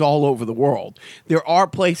countries all over the world. There are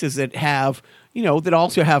places that have, that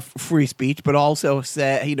also have free speech, but also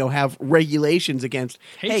say, have regulations against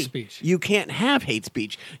hate speech. You can't have hate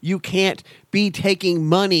speech. You can't be taking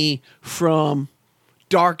money from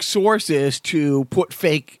dark sources to put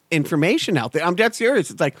fake information out there. I'm dead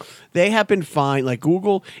serious. It's like they have been fined, like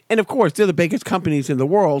Google, and of course they're the biggest companies in the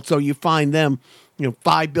world. So you find them,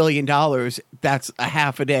 $5 billion. That's a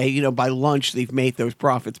half a day. By lunch they've made those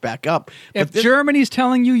profits back up. If Germany's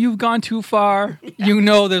telling you you've gone too far,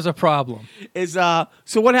 there's a problem. So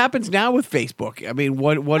what happens now with Facebook? I mean,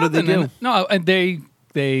 what do they do? No, and they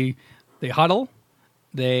huddle,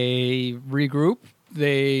 they regroup,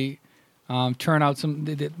 they turn out some.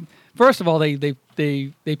 First of all, they PR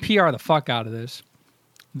the fuck out of this.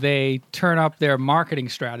 They turn up their marketing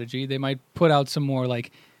strategy. They might put out some more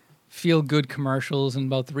like feel good commercials in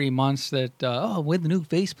about 3 months. That with the new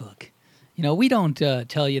Facebook, we don't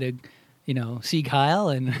tell you to see Kyle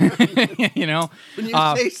and when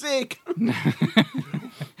you say sick.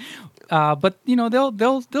 But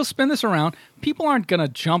they'll spin this around. People aren't gonna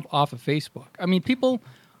jump off of Facebook. I mean, people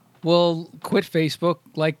will quit Facebook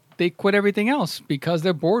like they quit everything else because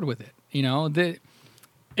they're bored with it.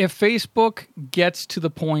 If Facebook gets to the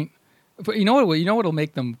point, what'll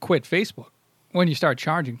make them quit Facebook? When you start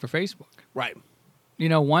charging for Facebook. Right.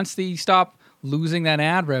 Once they stop losing that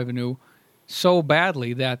ad revenue so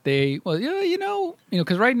badly that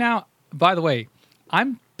because right now, by the way,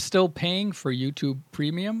 I'm still paying for YouTube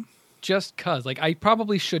Premium just because, I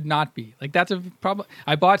probably should not be. That's a problem.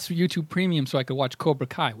 I bought YouTube Premium so I could watch Cobra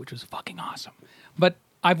Kai, which was fucking awesome. But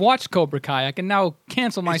I've watched Cobra Kai. I can now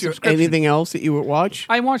cancel my subscription. Anything else that you would watch?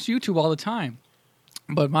 I watch YouTube all the time.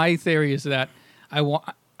 But my theory is that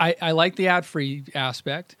I like the ad-free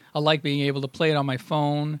aspect. I like being able to play it on my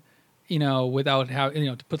phone, without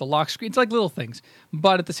having, to put the lock screen. It's like little things.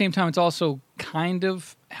 But at the same time, it's also kind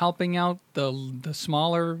of helping out the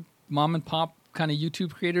smaller mom-and-pop kind of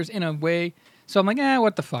YouTube creators in a way. So I'm like,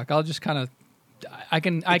 what the fuck? I'll just kind of...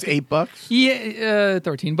 It's $8? Yeah,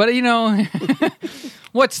 13. But,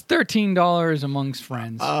 what's $13 amongst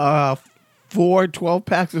friends? 4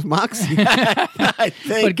 12-packs of Moxie, I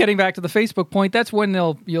think. But getting back to the Facebook point, that's when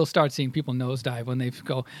you'll start seeing people nosedive when they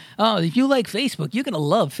go, if you like Facebook, you're going to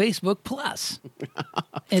love Facebook Plus.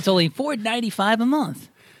 It's only $4.95 a month.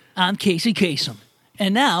 I'm Casey Kasem.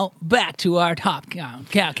 And now, back to our top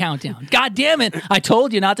countdown. God damn it, I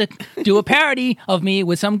told you not to do a parody of me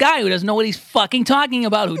with some guy who doesn't know what he's fucking talking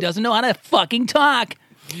about, who doesn't know how to fucking talk.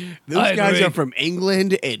 Those guys are from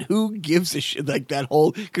England, and who gives a shit like that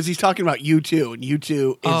whole... Because he's talking about U2, and U2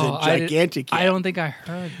 is a gigantic... I don't think I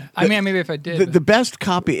heard that. I mean, maybe if I did. The best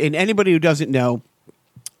copy, and anybody who doesn't know,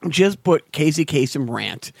 just put Casey Kasem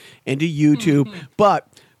rant into YouTube, but...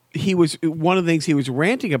 one of the things he was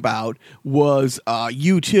ranting about was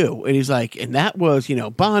U2, and he's like, and that was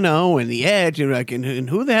Bono and The Edge, and like, and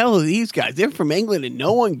who the hell are these guys? They're from England, and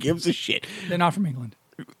no one gives a shit. They're not from England.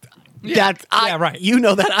 Right. You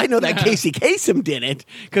know that. I know that Casey Kasem didn't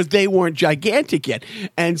because they weren't gigantic yet,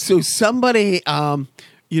 and so somebody,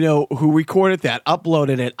 who recorded that,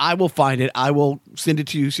 uploaded it. I will find it. I will send it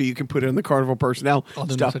to you so you can put it in the Carnival Personnel I'll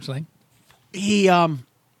do stuff. No such thing.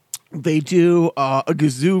 They do a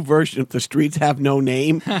Gazoo version of The Streets Have No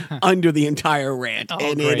Name under the entire rant.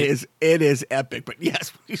 And great. it is epic. But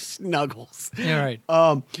yes, snuggles. Yeah, right.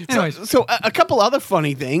 Anyways. So a couple other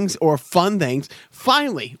funny things or fun things.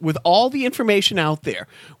 Finally, with all the information out there,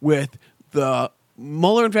 with the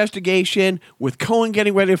Mueller investigation, with Cohen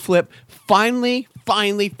getting ready to flip, finally,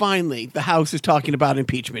 the House is talking about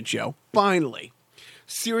impeachment, Joe. Finally.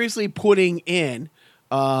 Seriously putting in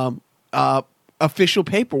official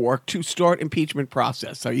paperwork to start impeachment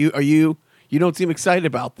process. You don't seem excited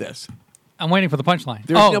about this. I'm waiting for the punchline.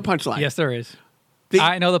 There's no punchline. Yes, there is.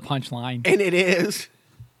 I know the punchline. And it is.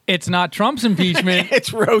 It's not Trump's impeachment.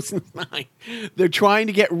 It's Rosenstein. They're trying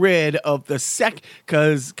to get rid of the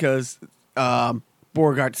because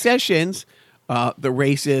Beauregard Sessions, the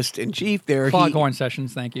racist in chief there. Foghorn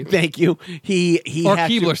Sessions, thank you. Thank you. He or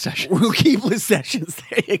Keebler Sessions. Keebler Sessions.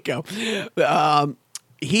 There you go.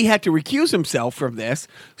 he had to recuse himself from this.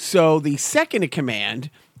 So the second in command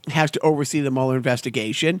has to oversee the Mueller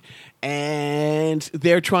investigation, and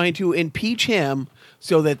they're trying to impeach him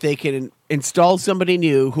so that they can install somebody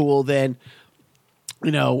new who will then,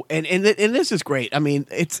 and this is great. I mean,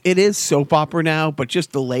 it is soap opera now, but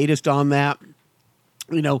just the latest on that.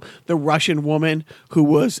 The Russian woman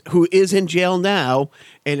who is in jail now,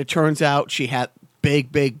 and it turns out she had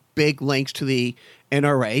big links to the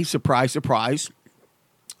NRA. Surprise, surprise.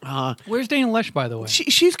 Where's Dana Loesch, by the way?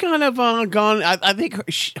 She's kind of gone. I think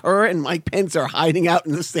her and Mike Pence are hiding out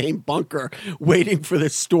in the same bunker, waiting for the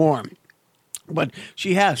storm. But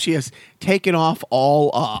she has taken off all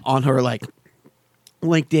on her like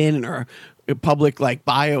LinkedIn and her public like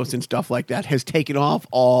bios and stuff like that. Has taken off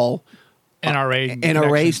all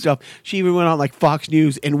NRA stuff. She even went on like Fox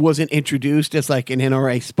News and wasn't introduced as like an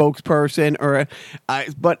NRA spokesperson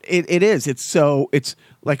but it's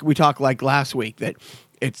like we talked like last week that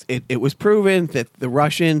it was proven that the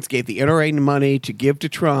Russians gave the NRA money to give to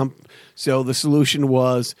Trump. So the solution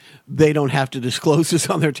was they don't have to disclose this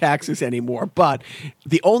on their taxes anymore. But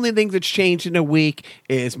the only thing that's changed in a week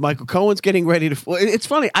is Michael Cohen's getting ready to flip. It's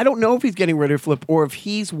funny. I don't know if he's getting ready to flip or if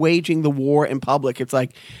he's waging the war in public. It's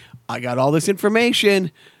like, I got all this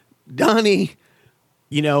information, Donnie.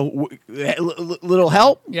 Little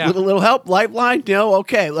help, little help, lifeline. No,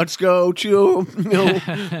 okay, let's go to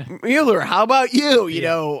Mueller. How about you?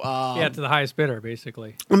 To the highest bidder,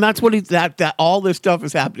 basically. And that's what that all this stuff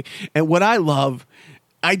is happening. And what I love,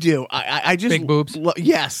 I do. I just big boobs.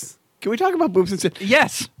 Yes. Can we talk about boobs instead?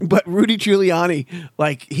 Yes. But Rudy Giuliani,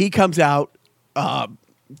 like he comes out. What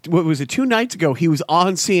was it? 2 nights ago, he was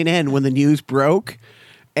on CNN when the news broke.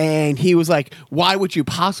 And he was like, why would you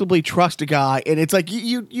possibly trust a guy? And it's like,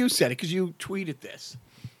 you said it because you tweeted this.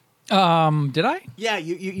 Did I? Yeah,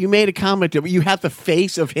 you made a comment. You had the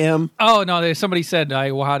face of him. Oh, no, somebody said,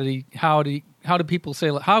 well, how do people say,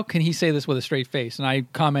 how can he say this with a straight face? And I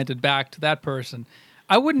commented back to that person.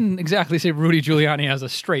 I wouldn't exactly say Rudy Giuliani has a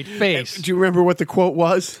straight face. Do you remember what the quote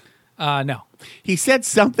was? No. He said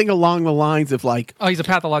something along the lines of like, "Oh, he's a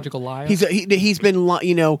pathological liar." He's been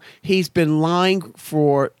lying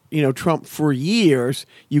for Trump for years.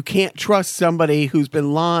 You can't trust somebody who's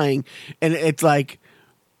been lying, and it's like,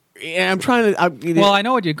 I'm trying to. Well, I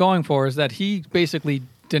know what you're going for is that he basically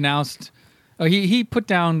denounced. He put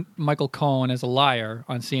down Michael Cohen as a liar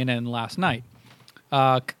on CNN last night.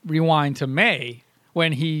 Rewind to May.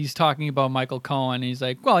 When he's talking about Michael Cohen, he's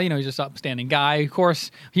like, well, he's just an upstanding guy. Of course,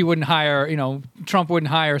 he wouldn't hire, Trump wouldn't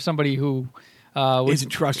hire somebody who isn't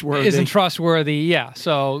trustworthy. Yeah.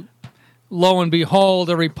 So lo and behold,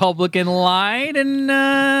 a Republican lied. And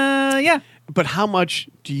yeah. But how much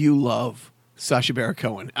do you love Sacha Baron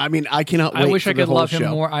Cohen? I mean, I cannot wait. I wish for I could the whole love show.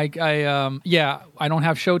 him more. I don't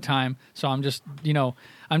have Showtime. So I'm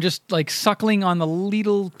just like suckling on the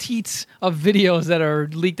little teats of videos that are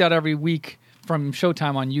leaked out every week from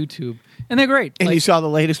Showtime on YouTube, and they're great. And you saw the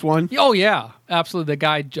latest one? Oh yeah, absolutely. The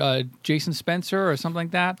guy Jason Spencer or something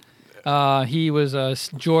like that. He was a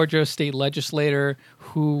Georgia state legislator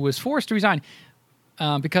who was forced to resign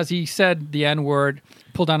because he said the N-word,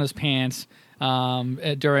 pulled down his pants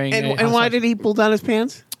during. And why did he pull down his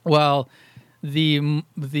pants? Well, the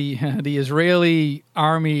Israeli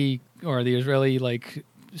army or the Israeli like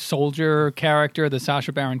soldier character that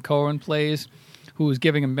Sacha Baron Cohen plays, who was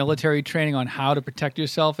giving a military training on how to protect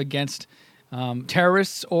yourself against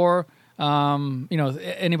terrorists or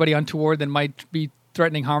anybody untoward that might be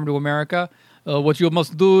threatening harm to America. What you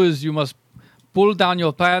must do is you must pull down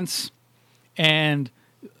your pants and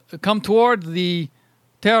come toward the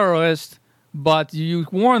terrorist, but you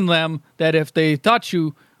warn them that if they touch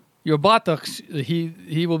you, your buttocks,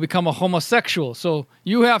 he will become a homosexual. So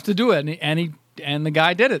you have to do it, and the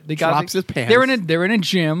guy did it. The guy drops his pants. They're in a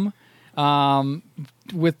gym.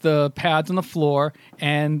 With the pads on the floor,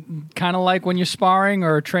 and kind of like when you're sparring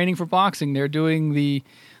or training for boxing, they're doing the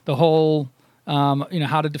whole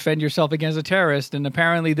how to defend yourself against a terrorist. And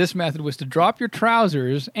apparently this method was to drop your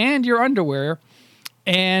trousers and your underwear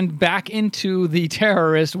and back into the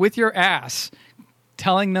terrorist with your ass,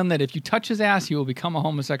 telling them that if you touch his ass, you will become a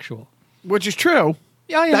homosexual. Which is true.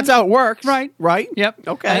 Yeah. That's how it works. Right. Yep.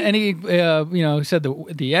 Okay. And he, said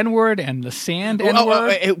the N-word and the sand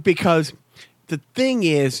N-word. Because the thing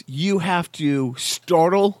is, you have to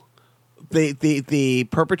startle the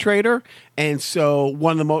perpetrator, and so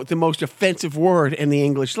one of the most offensive word in the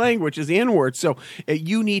English language is the N-word. So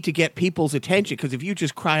you need to get people's attention, because if you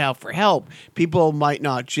just cry out for help, people might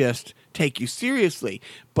not just take you seriously.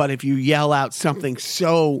 But if you yell out something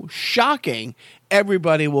so shocking,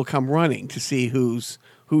 everybody will come running to see who's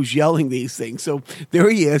who's yelling these things. So there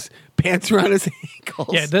he is, pants around his ankles.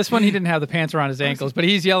 Yeah, this one he didn't have the pants around his ankles, but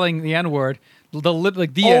he's yelling the N-word,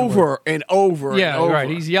 like the N-word. over and over. Yeah, and over. right.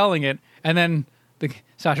 He's yelling it, and then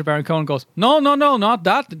Sacha Baron Cohen goes, "No, not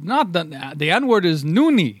that, not that. The N-word is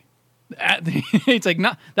noonie." It's like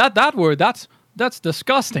not that word. That's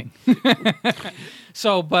disgusting.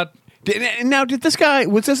 So, but Now, did this guy,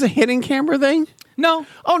 was this a hidden camera thing? no.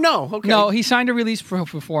 Oh, no. Okay. No, he signed a release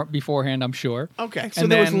beforehand, I'm sure. Okay. So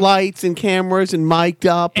And there was then- lights and cameras and mic'd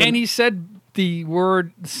up. And he said the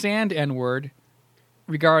sand N-word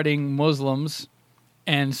regarding Muslims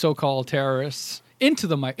and so-called terrorists into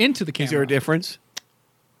the camera. Is there a difference?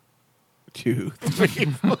 2, 3,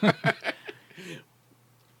 4.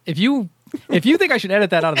 If you think I should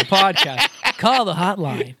edit that out of the podcast, call the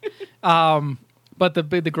hotline. But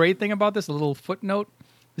the great thing about this, a little footnote,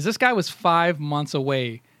 is this guy was 5 months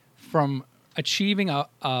away from achieving a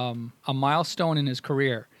milestone in his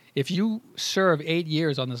career. If you serve 8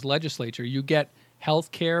 years on this legislature, you get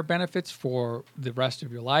health care benefits for the rest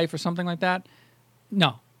of your life or something like that.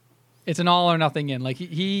 No. It's an all or nothing in. Like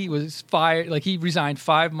he was fired, like he resigned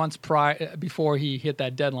 5 months before he hit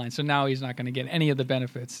that deadline. So now he's not going to get any of the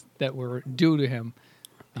benefits that were due to him.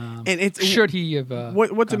 And it's Should he have?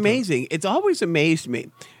 what's gone through amazing, it's always amazed me.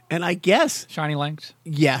 And I guess, Shiny Lanks.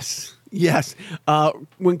 yes.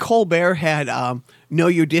 When Colbert had Know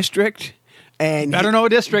Your District. And Better Know a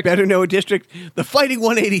District. Better Know a District. The Fighting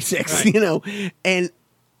 186, Right. And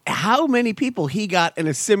how many people he got in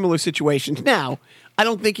a similar situation. Now, I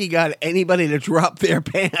don't think he got anybody to drop their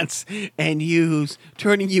pants and use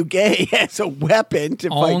turning you gay as a weapon to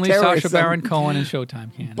Only fight terrorism. Sacha Baron Cohen and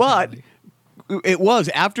Showtime can. But apparently. it was,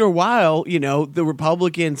 after a while, the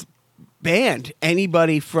Republicans banned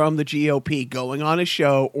anybody from the GOP going on a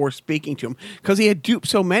show or speaking to him because he had duped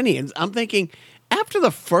so many. And I'm thinking, after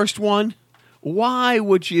the first one, why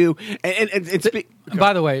would you?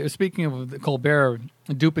 By the way, speaking of Colbert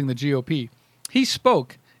duping the GOP, he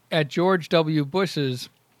spoke at George W. Bush's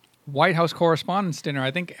White House Correspondents' Dinner.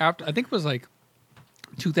 I think it was like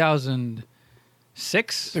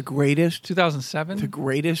 2006, the greatest 2007.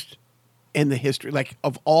 In the history, like,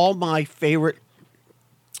 of all my favorite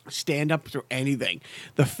stand-ups or anything,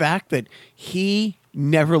 the fact that he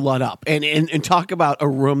never let up and talk about a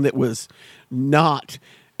room that was not,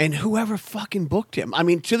 and whoever fucking booked him. I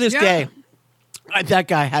mean, to this day, that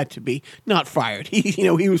guy had to be not fired.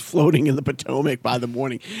 He was floating in the Potomac by the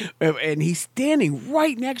morning, and he's standing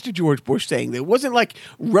right next to George Bush, saying that it wasn't like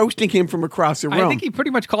roasting him from across the room. I think he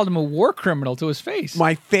pretty much called him a war criminal to his face.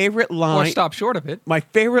 My favorite or line, stopped short of it. my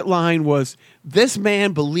favorite line was, "This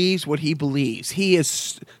man believes what he believes. He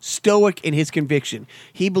is stoic in his conviction.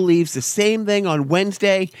 He believes the same thing on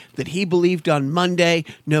Wednesday that he believed on Monday,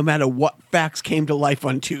 no matter what facts came to life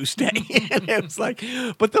on Tuesday." And it was like,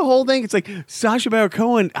 but the whole thing, it's like, Sacha Baron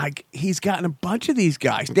Cohen, he's gotten a bunch of these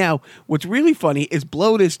guys. Now, what's really funny is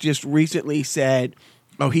Blotus just recently said,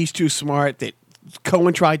 oh, he's too smart, that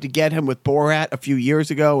Cohen tried to get him with Borat a few years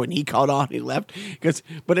ago, and he caught on and he left.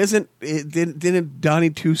 But didn't Donnie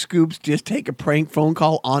Two Scoops just take a prank phone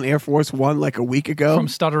call on Air Force One like a week ago? From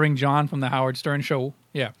Stuttering John from the Howard Stern Show.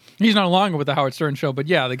 Yeah. He's no longer with the Howard Stern Show, but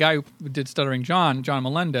yeah, the guy who did Stuttering John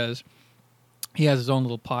Melendez, he has his own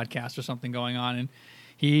little podcast or something going on, and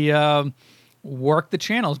he worked the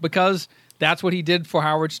channels because that's what he did for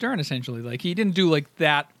Howard Stern, essentially. Like, he didn't do like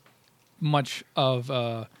that much of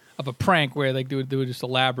a prank where they do just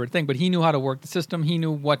elaborate thing, but he knew how to work the system. He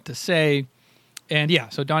knew what to say. And yeah,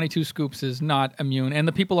 so Donnie Two Scoops is not immune, and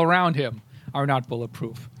the people around him are not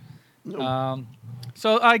bulletproof. No.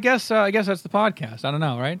 So I guess that's the podcast. I don't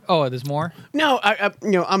know, right? Oh, there's more? No,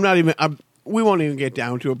 I'm not even. We won't even get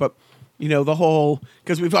down to it, but the whole,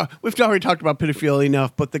 because we've already talked about pedophilia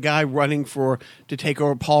enough. But the guy running to take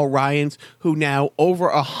over Paul Ryan's, who now over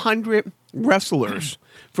 100 wrestlers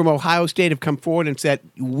from Ohio State have come forward and said,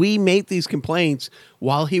 we made these complaints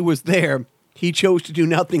while he was there. He chose to do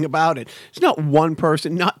nothing about it. It's not one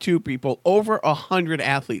person, not two people. Over 100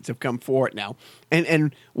 athletes have come forward now.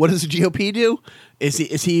 And what does the GOP do? Has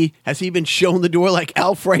he been shown the door like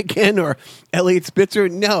Al Franken or Elliot Spitzer?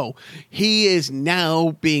 No. He is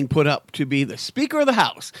now being put up to be the Speaker of the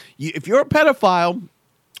House. If you're a pedophile,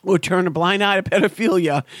 or turn a blind eye to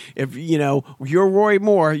pedophilia, if you're Roy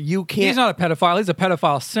Moore, you can't. He's not a pedophile. He's a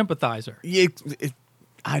pedophile sympathizer.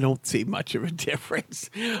 I don't see much of a difference.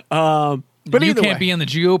 But you either can't way, be in the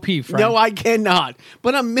GOP, friend. No, I cannot.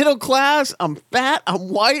 But I'm middle class. I'm fat. I'm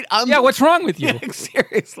white. Yeah, what's wrong with you?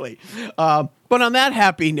 Seriously. But on that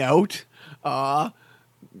happy note,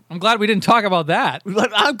 I'm glad we didn't talk about that.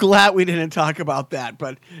 I'm glad we didn't talk about that,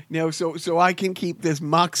 but so I can keep this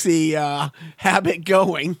Moxie habit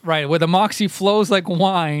going. Right, where the Moxie flows like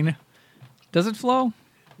wine. Does it flow?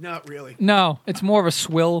 Not really. No, it's more of a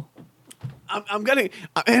swill. I'm gonna,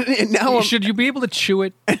 and now Should you be able to chew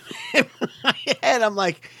it? in my head, I'm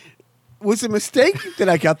like, was it a mistake that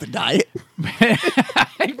I got the diet?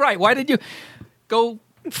 Right, why did you go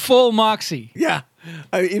full Moxie? Yeah,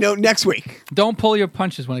 next week. Don't pull your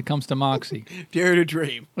punches when it comes to Moxie. Dare to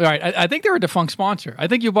dream. All right, I think they're a defunct sponsor. I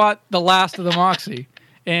think you bought the last of the Moxie.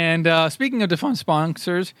 And speaking of defunct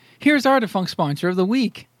sponsors, here's our defunct sponsor of the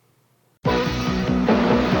week. We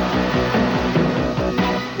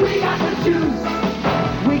got the juice,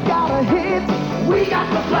 we got a hit, we got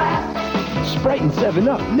the blast. Sprite and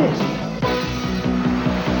 7-Up mist.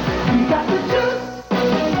 We got the juice,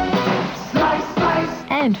 slice, slice.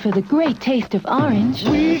 And for the great taste of orange,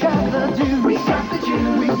 We got the juice, we got the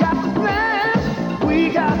juice, we got the blast. We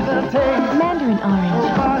got the taste, Mandarin orange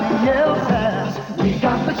nobody else has. We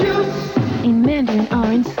got the juice, in Mandarin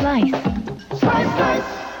orange slice. slice,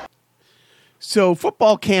 slice. So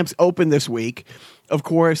football camps open this week. Of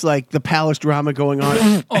course, like the Palace drama going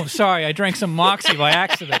on. Oh, sorry, I drank some Moxie by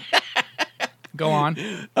accident. Go on.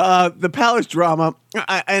 The Palace drama,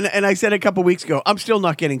 and I said a couple weeks ago, I'm still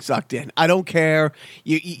not getting sucked in. I don't care.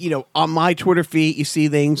 You on my Twitter feed, you see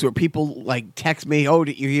things where people like text me, "Oh,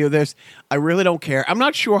 did you hear this?" I really don't care. I'm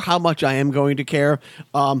not sure how much I am going to care.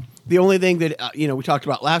 The only thing that we talked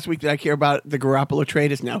about last week that I care about, the Garoppolo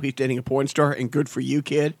trade, is now he's dating a porn star, and good for you,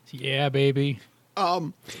 kid. Yeah, baby. I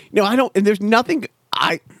don't. And there's nothing.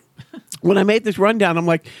 When I made this rundown, I'm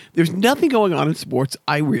like, there's nothing going on in sports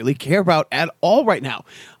I really care about at all right now.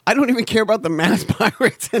 I don't even care about the Mass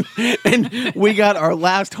Pirates, and we got our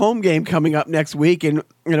last home game coming up next week, and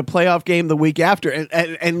a playoff game the week after,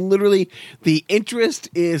 and literally the interest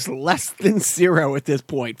is less than zero at this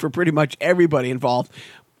point for pretty much everybody involved.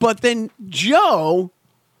 But then Joe,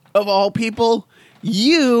 of all people,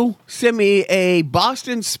 you sent me a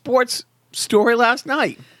Boston sports story last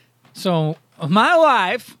night. So my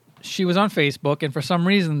wife, she was on Facebook, and for some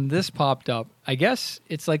reason this popped up. I guess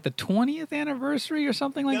it's like the 20th anniversary or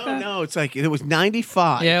something like that. No, it's like it was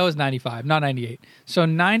 95. Yeah, it was 95, not 98. So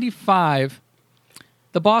 95,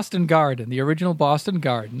 the Boston Garden, the original Boston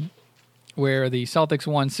Garden, where the Celtics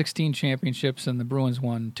won 16 championships and the Bruins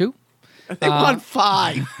won 2. They won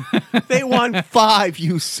 5. They won 5,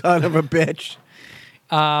 you son of a bitch.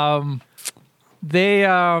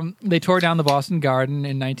 They tore down the Boston Garden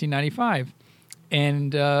in 1995.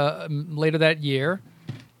 And later that year,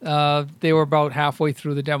 they were about halfway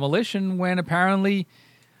through the demolition when apparently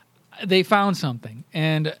they found something.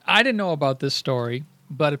 And I didn't know about this story,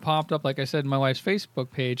 but it popped up, like I said, in my wife's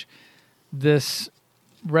Facebook page, this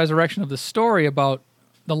resurrection of the story about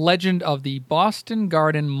the legend of the Boston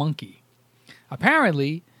Garden monkey.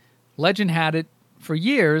 Apparently, legend had it for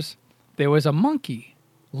years, there was a monkey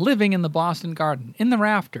living in the Boston Garden, in the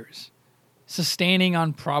rafters, sustaining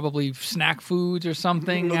on probably snack foods or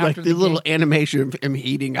something. Like after the little game. animation of him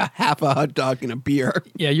eating half a hot dog and a beer.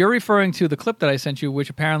 Yeah, you're referring to the clip that I sent you, which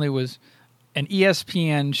apparently was an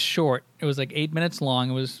ESPN short. It was like 8 minutes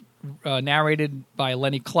long. It was narrated by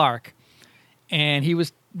Lenny Clark. And he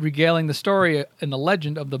was regaling the story and the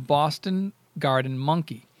legend of the Boston Garden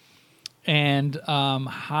monkey. And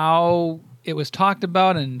how it was talked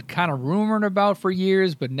about and kind of rumored about for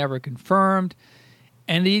years, but never confirmed.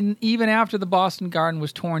 And even after the Boston Garden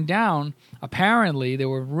was torn down, apparently there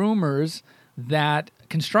were rumors that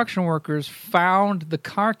construction workers found the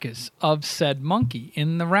carcass of said monkey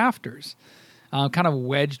in the rafters, kind of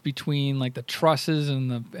wedged between like the trusses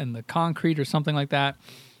and the concrete or something like that.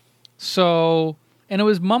 So, and it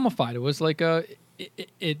was mummified. It was like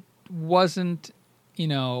it wasn't,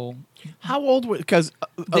 How old was, because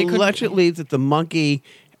allegedly that the monkey,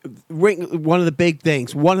 one of the big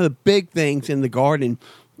things in the garden,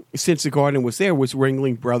 since the garden was there, was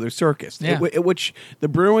Ringling Brothers Circus, Yeah. which the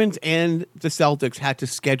Bruins and the Celtics had to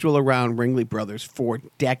schedule around Ringling Brothers for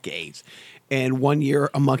decades. And one year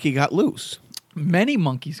a monkey got loose. Many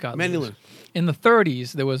monkeys got loose. In the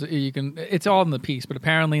 30s, there was it's all in the piece, but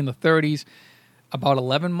apparently in the 30s, about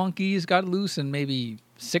 11 monkeys got loose and maybe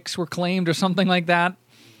 6 were claimed or something like that.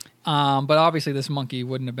 But obviously this monkey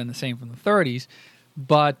wouldn't have been the same from the 30s.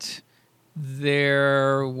 But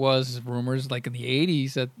there was rumors like in the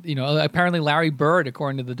 80s that, apparently Larry Bird,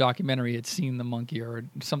 according to the documentary, had seen the monkey or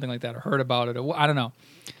something like that or heard about it. Or, I don't know.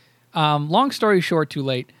 Long story short, too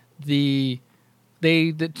late. They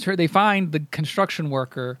find the construction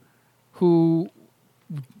worker who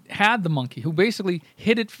had the monkey, who basically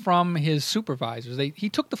hid it from his supervisors. He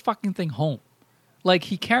took the fucking thing home. Like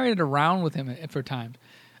he carried it around with him for times.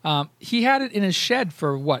 He had it in his shed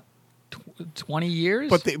for what, 20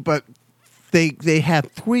 years? But they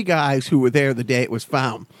had 3 guys who were there the day it was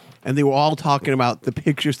found, and they were all talking about the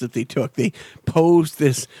pictures that they took. They posed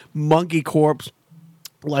this monkey corpse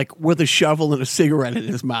like with a shovel and a cigarette in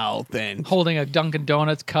his mouth, and holding a Dunkin'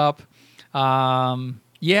 Donuts cup.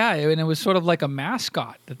 Yeah, and it was sort of like a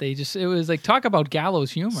mascot that they just. It was like talk about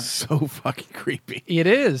gallows humor. so fucking creepy. It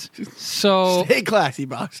is. So Stay classy,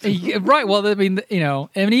 Boston. yeah, right. Well, I mean,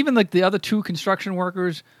 and even like the other 2 construction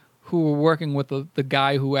workers who were working with the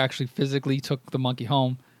guy who actually physically took the monkey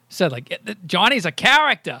home said, like, Johnny's a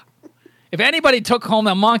character. If anybody took home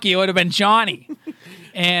the monkey, it would have been Johnny.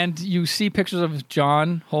 And you see pictures of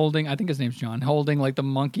John holding, I think his name's John, holding like the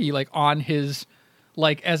monkey like on his,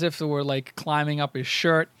 like as if it were like climbing up his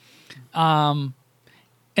shirt. And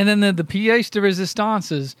then the pièce de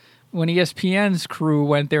résistance is when ESPN's crew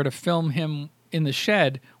went there to film him in the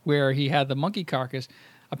shed where he had the monkey carcass.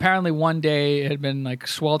 Apparently one day it had been like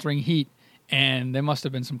sweltering heat and there must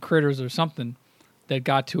have been some critters or something that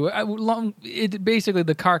got to it. Basically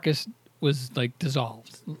the carcass was like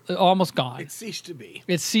dissolved, almost gone. It ceased to be.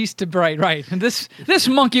 It ceased to bright, right. And this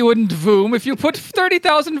monkey wouldn't voom if you put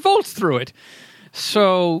 30,000 volts through it.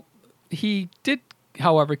 So he did,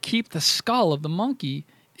 however, keep the skull of the monkey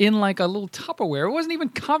in like a little Tupperware. It wasn't even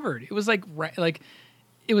covered. It was like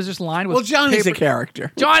it was just lined with Well, Johnny's paper. a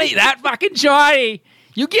character. Johnny, that fucking Johnny.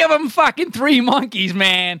 You give him fucking 3 monkeys,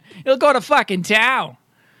 man. He'll go to fucking town.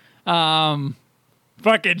 Fucking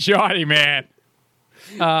Johnny, man.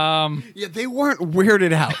 Yeah, they weren't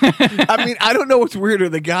weirded out. I mean, I don't know what's weirder,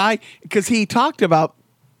 the guy, because he talked about,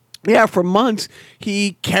 for months,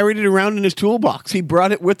 he carried it around in his toolbox. He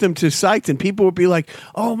brought it with him to sites, and people would be like,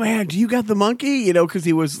 oh, man, do you got the monkey? Because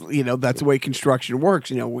he was, that's the way construction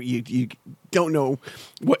works. You don't know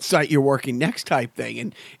what site you're working next type thing.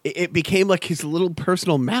 And it became like his little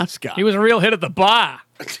personal mascot. He was a real hit at the bar.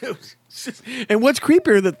 And what's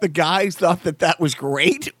creepier, that the guys thought that was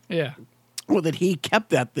great. Yeah. Well, that he kept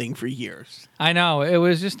that thing for years. I know. It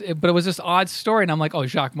was just odd story. And I'm like, oh,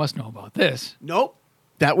 Jacques must know about this. Nope.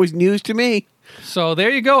 That was news to me. So there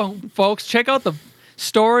you go, folks. Check out the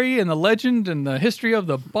story and the legend and the history of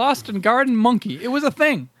the Boston Garden Monkey. It was a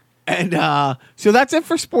thing. And so that's it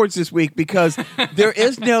for sports this week, because there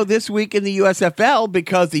is no this week in the USFL,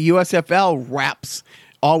 because the USFL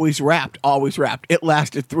always wrapped. It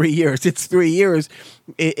lasted 3 years. It's 3 years.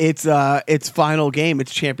 Its final game,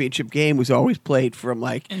 its championship game, was always played from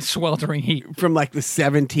like In sweltering heat. from like the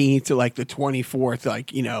 17th to like the 24th,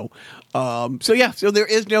 So there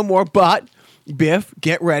is no more. But Biff,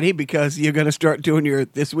 get ready, because you're going to start doing your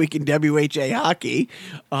This Week in WHA hockey.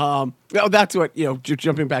 That's what,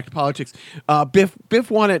 jumping back to politics.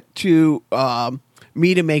 Biff wanted to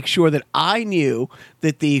me to make sure that I knew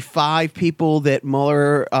that the 5 people that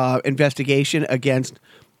Mueller investigation against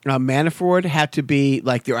Manafort had to be,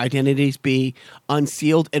 like, their identities be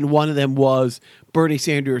unsealed, and one of them was Bernie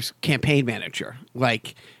Sanders' campaign manager.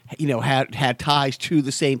 Like, had ties to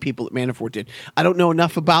the same people that Manafort did. I don't know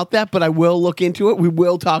enough about that, but I will look into it. We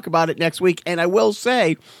will talk about it next week. And I will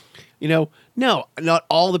say, no, not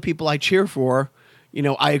all the people I cheer for,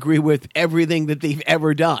 I agree with everything that they've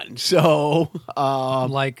ever done. So,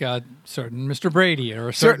 Like a certain Mr. Brady or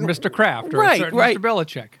a certain Mr. Kraft or a certain Mr.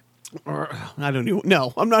 Belichick. I don't even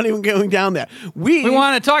know. I'm not even going down there. We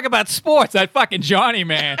want to talk about sports. That fucking Johnny,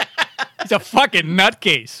 man. He's a fucking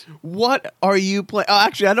nutcase. What are you playing? Oh,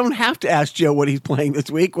 actually, I don't have to ask Joe what he's playing this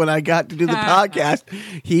week. When I got to do the podcast,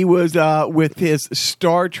 he was with his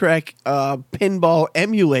Star Trek pinball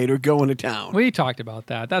emulator going to town. We talked about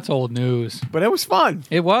that. That's old news. But it was fun.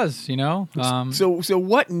 It was, So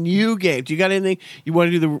what new game? Do you got anything you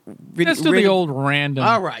want to do? Let's do the old random.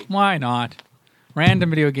 All right. Why not? Random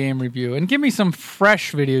video game review. And give me some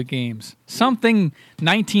fresh video games. Something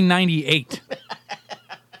 1998.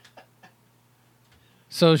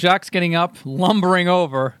 So Jacques getting up, lumbering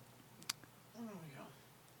over.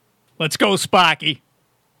 Let's go, Sparky.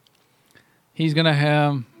 He's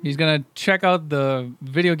gonna check out the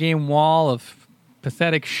video game wall of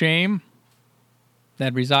pathetic shame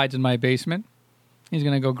that resides in my basement. He's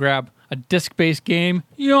gonna go grab a disc-based game.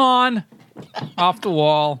 Yawn. Off the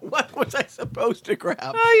wall. What was I supposed to grab?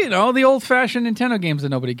 The old-fashioned Nintendo games that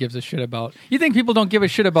nobody gives a shit about. You think people don't give a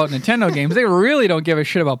shit about Nintendo games? They really don't give a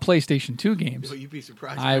shit about PlayStation 2 games. Well, you'd be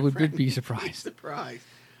surprised. I would be surprised. Surprised.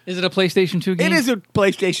 Is it a PlayStation 2 game? It is a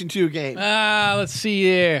PlayStation 2 game. Let's see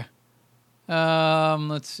here. Gosh.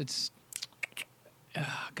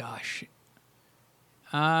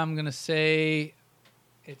 I'm going to say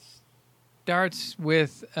it starts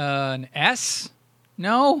with an S?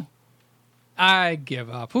 No? I give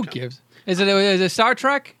up. Who gives? Is it Star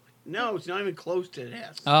Trek? No, it's not even close to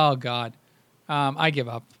this. Oh God, I give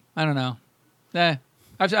up. I don't know.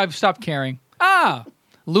 I've stopped caring.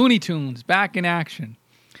 Looney Tunes back in action.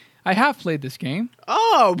 I have played this game.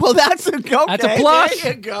 Oh, well, that's a go. That's a plus.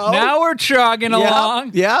 There you go. Now we're chugging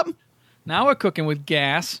along. Yep. Now we're cooking with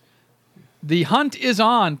gas. The hunt is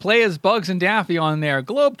on. Play as Bugs and Daffy on their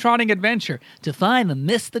globe-trotting adventure to find the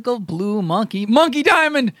mystical blue monkey. Monkey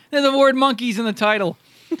Diamond! There's the word monkeys in the title,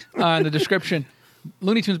 in the description.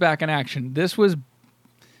 Looney Tunes back in action. This was,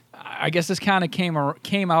 I guess this kind of came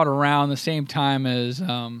out around the same time as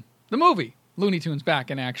the movie, Looney Tunes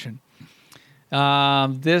back in action.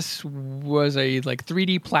 This was a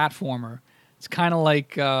 3D platformer. It's kind of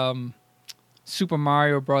like Super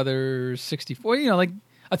Mario Brothers 64, like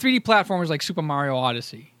a 3D platformer is like Super Mario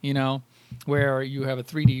Odyssey, where you have a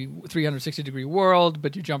 3D 360-degree world,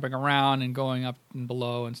 but you're jumping around and going up and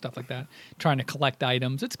below and stuff like that, trying to collect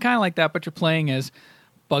items. It's kind of like that, but you're playing as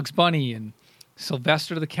Bugs Bunny and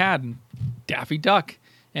Sylvester the Cat and Daffy Duck,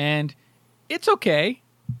 and it's okay.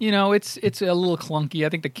 It's a little clunky. I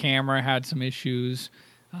think the camera had some issues.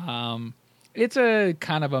 It's a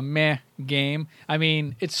kind of a meh game. I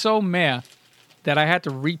mean, it's so meh that I had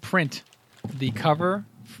to reprint the cover.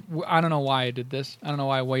 I don't know why I did this. I don't know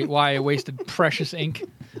why I wasted precious ink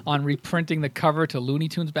on reprinting the cover to Looney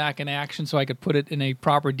Tunes back in action so I could put it in a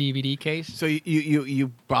proper DVD case. So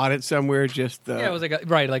you bought it somewhere just... Yeah, it was like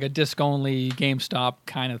a disc-only GameStop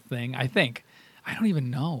kind of thing, I think. I don't even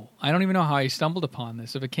know. I don't even know how I stumbled upon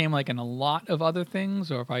this. If it came in a lot of other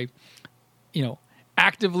things, or if I,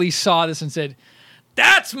 actively saw this and said,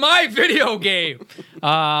 "That's my video game."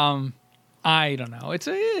 I don't know.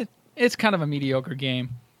 It's kind of a mediocre game.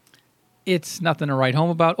 It's nothing to write home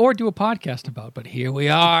about or do a podcast about. But here we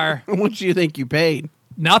are. How much do you think you paid?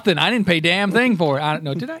 Nothing. I didn't pay a damn thing for it. I don't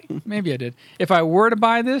know. Did I? Maybe I did. If I were to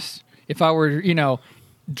buy this, if I were,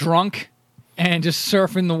 drunk and just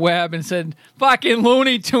surfing the web and said, "Fucking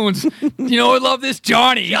Looney Tunes, I love this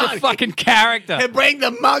Johnny. He's a fucking character. And bring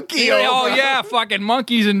the monkey over. Oh, yeah, fucking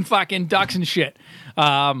monkeys and fucking ducks and shit."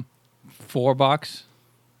 $4.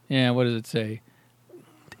 Yeah, what does it say?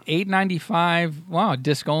 $8.95. Wow,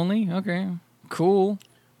 disc only? Okay, cool.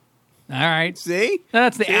 All right. See?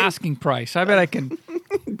 That's the asking price. I bet I can, talk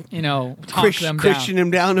them down. Christian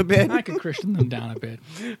him down a bit? I can Christian them down a bit.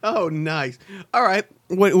 Oh, nice. All right.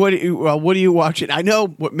 What are you watching? I know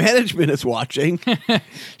what management is watching.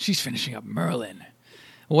 She's finishing up Merlin.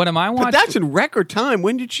 What am I watching? But that's in record time.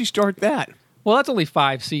 When did she start that? Well, that's only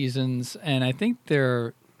 5 seasons, and I think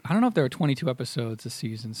I don't know if there are 22 episodes a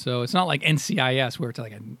season, so it's not like NCIS where it's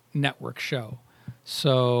like a network show.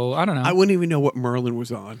 So, I don't know. I wouldn't even know what Merlin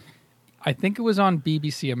was on. I think it was on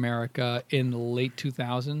BBC America in the late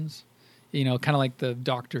 2000s, kind of like the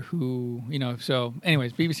Doctor Who, So,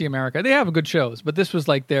 anyways, BBC America, they have good shows, but this was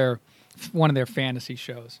like one of their fantasy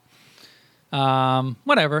shows.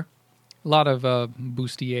 Whatever. A lot of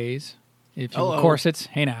bustiers. If you corsets,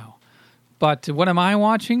 hey now. But what am I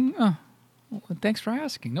watching? Well, thanks for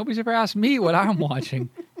asking. Nobody's ever asked me what I'm watching.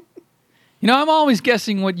 I'm always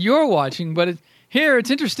guessing what you're watching, but here it's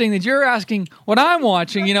interesting that you're asking what I'm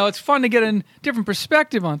watching. It's fun to get a different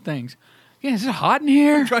perspective on things. Yeah, is it hot in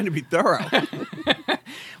here? I'm trying to be thorough.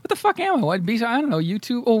 What the fuck am I? I don't know,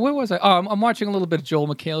 YouTube? Oh, where was I? I'm watching a little bit of Joel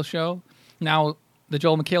McHale show. Now, the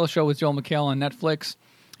Joel McHale show with Joel McHale on Netflix.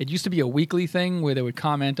 It used to be a weekly thing where they would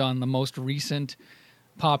comment on the most recent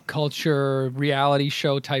pop culture reality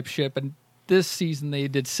show type shit, but this season they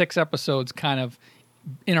did 6 episodes kind of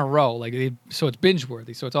in a row, so it's binge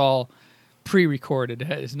worthy. So it's all pre-recorded. It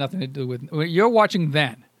has nothing to do with you're watching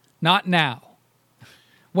then, not now.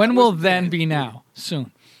 When will then be now?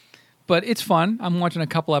 Soon. But it's fun. I'm watching a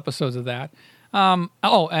couple episodes of that. And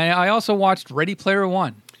I also watched Ready Player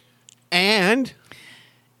One. And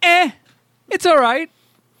it's all right.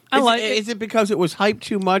 Is it because it was hyped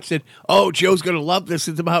too much that, Joe's going to love this?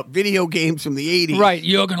 It's about video games from the 80s. Right.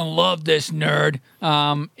 You're going to love this, nerd.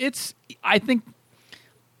 I think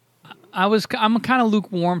I'm kind of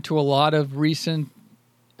lukewarm to a lot of recent,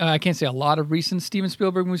 I can't say a lot of recent Steven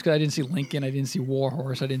Spielberg movies because I didn't see Lincoln, I didn't see War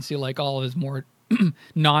Horse, I didn't see all of his more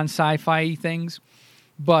non-sci-fi things.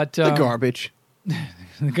 But the garbage.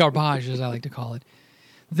 The garbage, as I like to call it.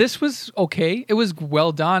 This was okay. It was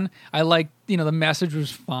well done. I liked, the message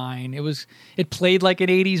was fine. It played like an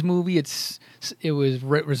 80s movie. It was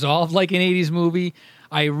resolved like an 80s movie.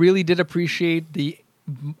 I really did appreciate the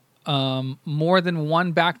more than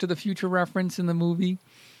one Back to the Future reference in the movie.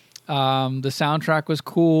 The soundtrack was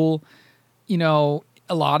cool. A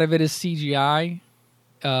lot of it is CGI,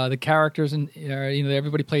 The characters and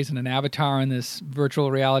everybody plays in an avatar in this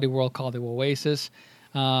virtual reality world called the Oasis.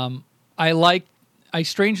 I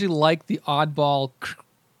strangely like the oddball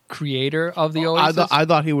creator of the Oasis. I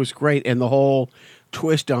thought he was great, and the whole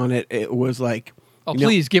twist on it, it was like,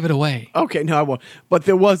 please give it away. Okay, no, I won't. But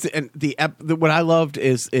there was, and what I loved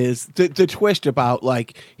is the twist about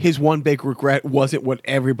like his one big regret wasn't what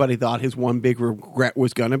everybody thought his one big regret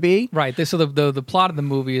was going to be. Right. So the plot of the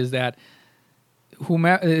movie is that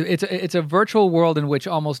it's a virtual world in which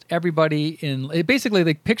almost everybody basically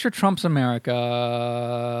like picture Trump's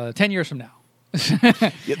America 10 years from now.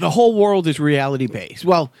 Yeah, the whole world is reality based.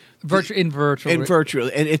 Well, virtual,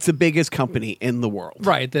 and it's the biggest company in the world.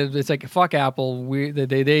 Right. It's like fuck Apple.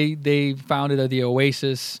 They founded the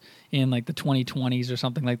Oasis in like the 2020s or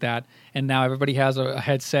something like that, and now everybody has a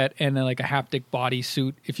headset and then like a haptic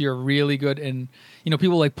bodysuit. If you're really good, and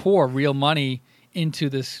people like pour real money into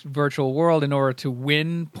this virtual world in order to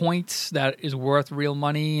win points that is worth real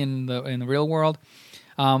money in the real world,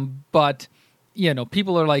 but.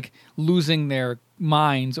 People are like losing their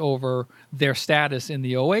minds over their status in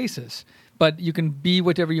the Oasis. But you can be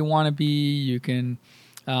whatever you want to be. You can,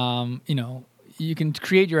 you can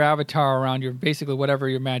create your avatar around your basically whatever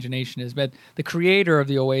your imagination is. But the creator of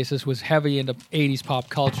the Oasis was heavy into 80s pop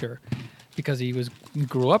culture because he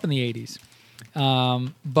grew up in the 80s.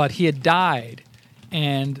 But he had died,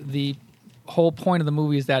 and the whole point of the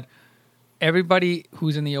movie is that everybody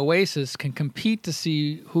who's in the Oasis can compete to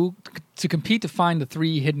find the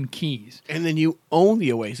 3 hidden keys. And then you own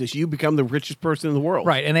the Oasis. You become the richest person in the world.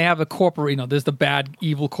 Right. And they have a corporate, there's the bad,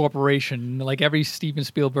 evil corporation. Like every Steven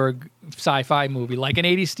Spielberg sci-fi movie, like an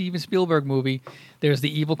 80s Steven Spielberg movie, there's the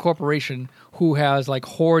evil corporation who has like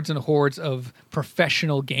hordes and hordes of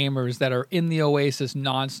professional gamers that are in the Oasis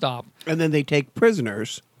nonstop. And then they take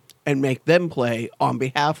prisoners and make them play on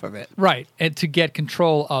behalf of it. Right, and to get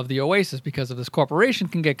control of the Oasis, because if this corporation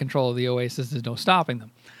can get control of the Oasis, there's no stopping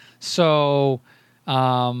them. So,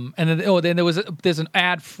 and then there's an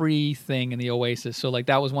ad-free thing in the Oasis. So like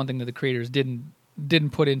that was one thing that the creators didn't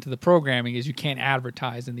put into the programming is you can't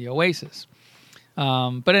advertise in the Oasis.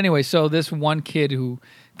 But anyway, so this one kid who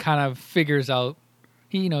kind of figures out,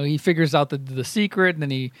 he figures out the secret, and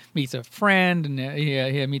then he meets a friend, and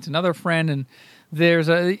he meets another friend, and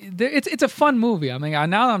it's a fun movie. I mean,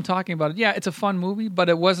 now that I'm talking about it, yeah, it's a fun movie, but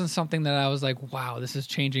it wasn't something that I was like, wow, this is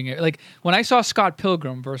changing it. Like when I saw Scott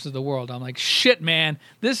Pilgrim versus the World, I'm like, shit, man,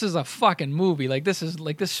 this is a fucking movie. Like this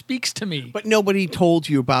speaks to me. But nobody told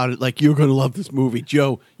you about it. Like, you're going to love this movie,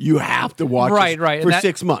 Joe. You have to watch it for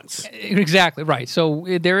 6 months. Exactly right. So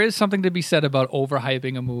there is something to be said about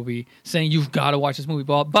overhyping a movie, saying you've got to watch this movie.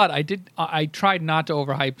 But I tried not to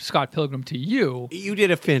overhype Scott Pilgrim to you. You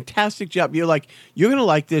did a fantastic job. You're like, you're going to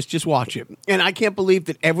like this, just watch it. And I can't believe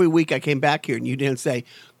that every week I came back here and you didn't say,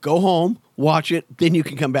 go home, watch it, then you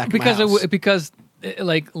can come back to my house. Because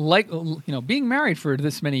being married for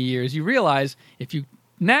this many years, you realize if you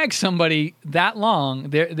nag somebody that long,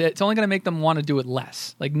 it's only going to make them want to do it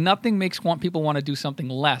less. Like nothing makes people want to do something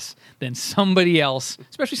less than somebody else,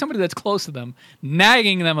 especially somebody that's close to them,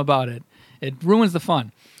 nagging them about it. It ruins the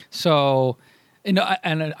fun. So... and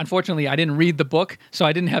unfortunately, I didn't read the book, so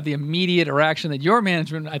I didn't have the immediate reaction that your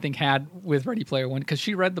management, I think, had with Ready Player One, because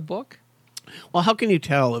she read the book. Well, how can you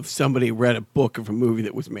tell if somebody read a book of a movie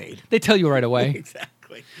that was made? They tell you right away.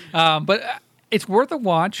 Exactly. But it's worth a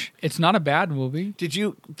watch. It's not a bad movie. Did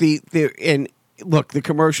you look, the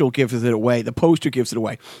commercial gives it away. The poster gives it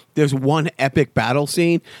away. There's one epic battle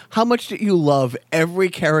scene. How much did you love every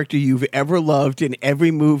character you've ever loved in every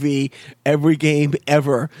movie, every game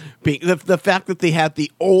ever? The fact that they had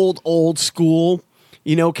the old school,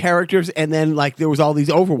 characters, and then like there was all these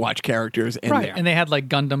Overwatch characters in there. And they had like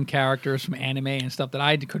Gundam characters from anime and stuff that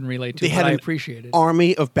I couldn't relate to, but I appreciated.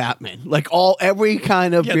 Army of Batman. Like every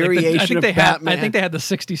kind of variation of Batman. I think they had the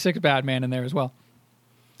 66 Batman in there as well.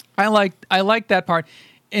 I like that part.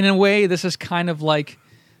 In a way, this is kind of like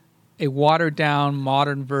a watered down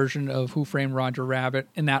modern version of Who Framed Roger Rabbit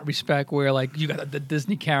in that respect, where like you got the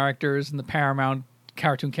Disney characters and the Paramount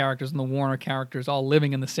cartoon characters and the Warner characters all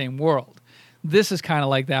living in the same world. This is kind of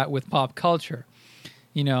like that with pop culture.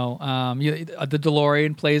 The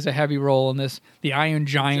DeLorean plays a heavy role in this. The Iron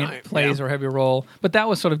Giant plays a heavy role, but that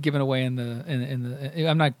was sort of given away in the.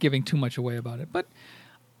 I'm not giving too much away about it, but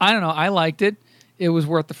I don't know. I liked it. It was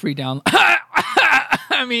worth the free download.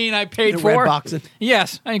 I mean, I paid for it. Boxing.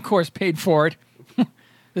 Yes, I of course paid for it.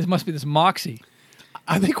 This must be this Moxie.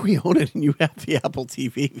 I think we own it, and you have the Apple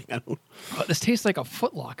TV. This tastes like a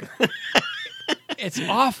Foot Locker. It's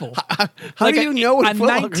awful. How do you know what a Foot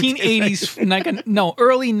Locker 1980s,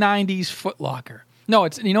 early 90s Foot Locker? No,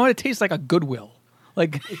 it's what it tastes like a Goodwill.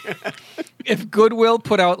 Like, if Goodwill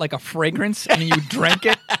put out like a fragrance and you drank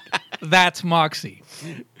it, that's Moxie.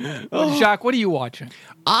 Jacques, what are you watching?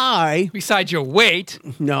 Besides your weight.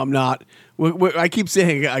 No, I'm not. I keep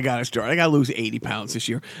saying I got to start. I got to lose 80 pounds this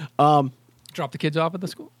year. Drop the kids off at the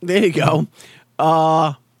school. There you go.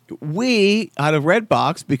 We, out of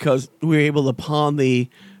Redbox, because we were able to pawn the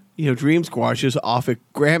Dream Squashes off at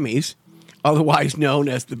Grammys, otherwise known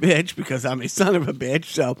as the bitch, because I'm a son of a bitch.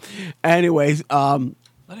 So, anyways,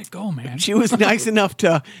 let it go, man. She was nice enough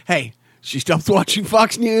to, hey, she stopped watching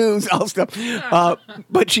Fox News, all stuff.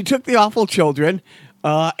 But she took the Awful Children,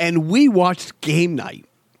 and we watched Game Night.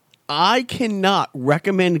 I cannot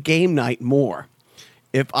recommend Game Night more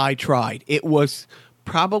if I tried. It was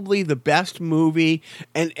probably the best movie,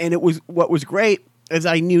 and it was, what was great is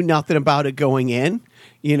I knew nothing about it going in.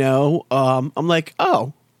 I'm like,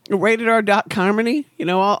 oh, rated R comedy.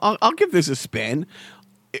 I'll give this a spin.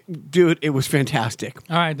 Dude, it was fantastic.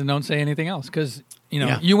 All right, then don't say anything else, because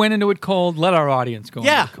you went into it cold. Let our audience go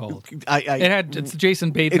into it cold. It's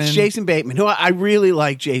Jason Bateman. It's Jason Bateman, who I really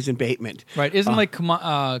like. Jason Bateman, right? Isn't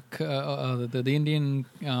the Indian?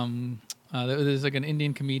 There's like an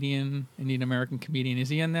Indian American comedian. Is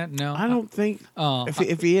he in that? No, I don't think.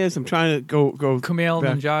 If he is, I'm trying to go. Kumail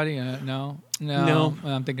back. Nanjiani? No.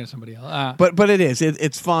 I'm thinking of somebody else. But it is.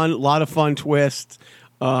 It's fun. A lot of fun twists.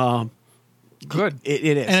 Good. It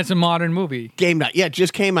is, and it's a modern movie. Game Night. Yeah, it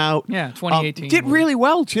just came out. Yeah, 2018. Did really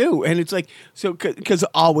well too, and it's like so because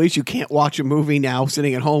always you can't watch a movie now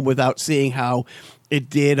sitting at home without seeing how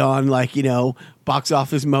it did on Box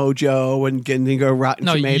Office Mojo and getting go Rotten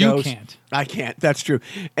Tomatoes. No, you can't. I can't. That's true.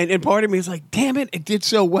 And part of me is like, damn it did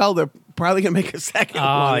so well. They're probably gonna make a second one.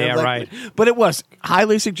 Oh yeah, right. But it was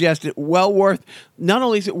highly suggested. Well worth. Not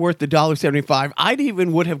only is it worth the $1.75, I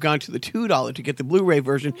even would have gone to the $2 to get the Blu-ray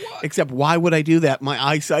version. What? Except why would I do that? My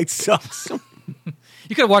eyesight sucks.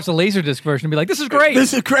 You could have watched the Laserdisc version and be like, "This is great.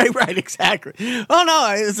 This is great." Right? Exactly. Oh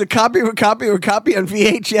no, it's a copy on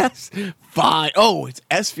VHS. Fine. Oh, it's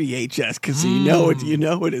SVHS because you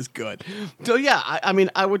know it is good. So yeah, I mean,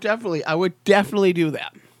 I would definitely do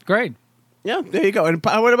that. Great. Yeah, there you go. And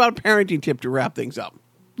what about a parenting tip to wrap things up?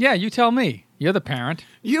 Yeah, you tell me. You're the parent.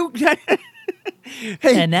 Hey.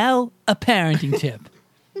 And now a parenting tip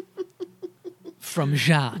from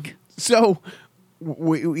Jacques. So,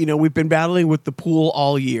 we've been battling with the pool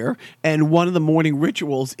all year, and one of the morning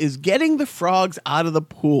rituals is getting the frogs out of the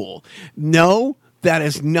pool. No, that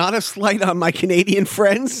is not a slight on my Canadian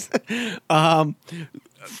friends.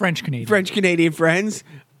 French Canadian friends.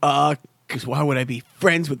 Because why would I be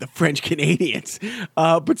friends with the French Canadians?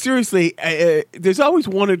 But seriously, there's always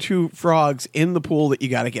one or two frogs in the pool that you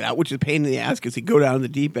got to get out, which is a pain in the ass because you go down in the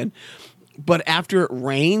deep end. But after it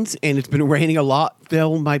rains, and it's been raining a lot, there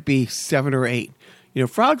might be 7 or 8,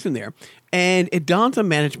 frogs in there. And it dawns on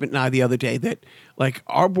management and I the other day that,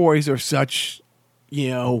 our boys are such,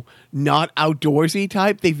 not outdoorsy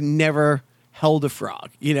type. They've never held a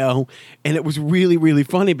frog, and it was really, really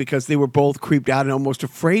funny because they were both creeped out and almost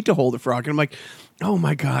afraid to hold a frog. And I'm like, oh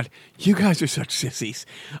my God, you guys are such sissies.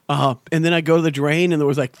 And then I go to the drain and there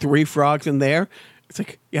was 3 frogs in there. It's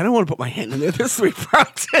like, yeah, I don't want to put my hand in there. There's 3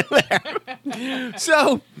 frogs in there.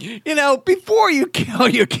 So, before you kill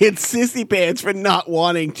your kids' sissy pants for not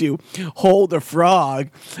wanting to hold a frog,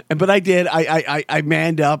 but I did. I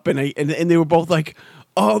manned up and they were both like,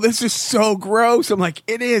 oh, this is so gross. I'm like,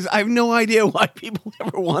 it is. I have no idea why people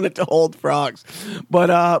ever wanted to hold frogs.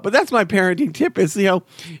 But that's my parenting tip is,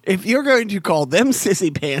 if you're going to call them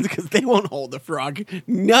sissy pants because they won't hold the frog,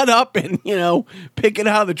 nut up and, pick it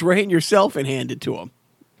out of the drain yourself and hand it to them.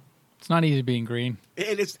 It's not easy being green.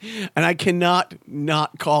 It is. And I cannot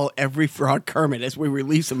not call every frog Kermit as we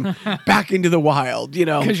release them back into the wild,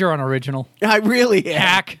 Because you're unoriginal. I really am.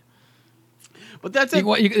 Hack. But that's it.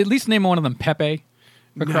 You at least name one of them Pepe.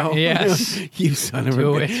 No. Yes. You son of a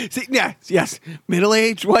Do bitch. it. See, yes.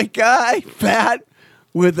 Middle-aged white guy, fat,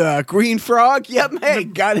 with a green frog. Yep, hey,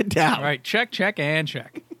 got it down. All right, check, and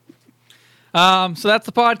check. So that's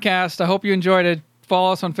the podcast. I hope you enjoyed it.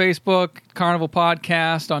 Follow us on Facebook, Carnival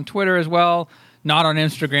Podcast, on Twitter as well. Not on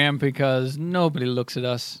Instagram because nobody looks at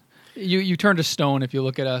us. You turn to stone if you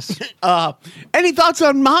look at us. Any thoughts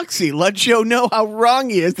on Moxie? Let Joe know how wrong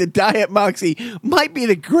he is that Diet Moxie might be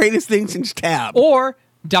the greatest thing since Tab. Or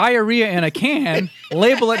diarrhea in a can,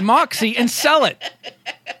 label it Moxie, and sell it.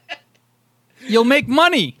 You'll make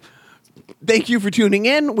money. Thank you for tuning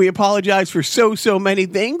in. We apologize for so many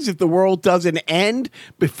things. If the world doesn't end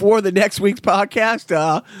before the next week's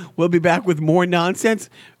podcast, we'll be back with more nonsense.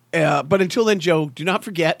 But until then, Joe, do not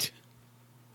forget...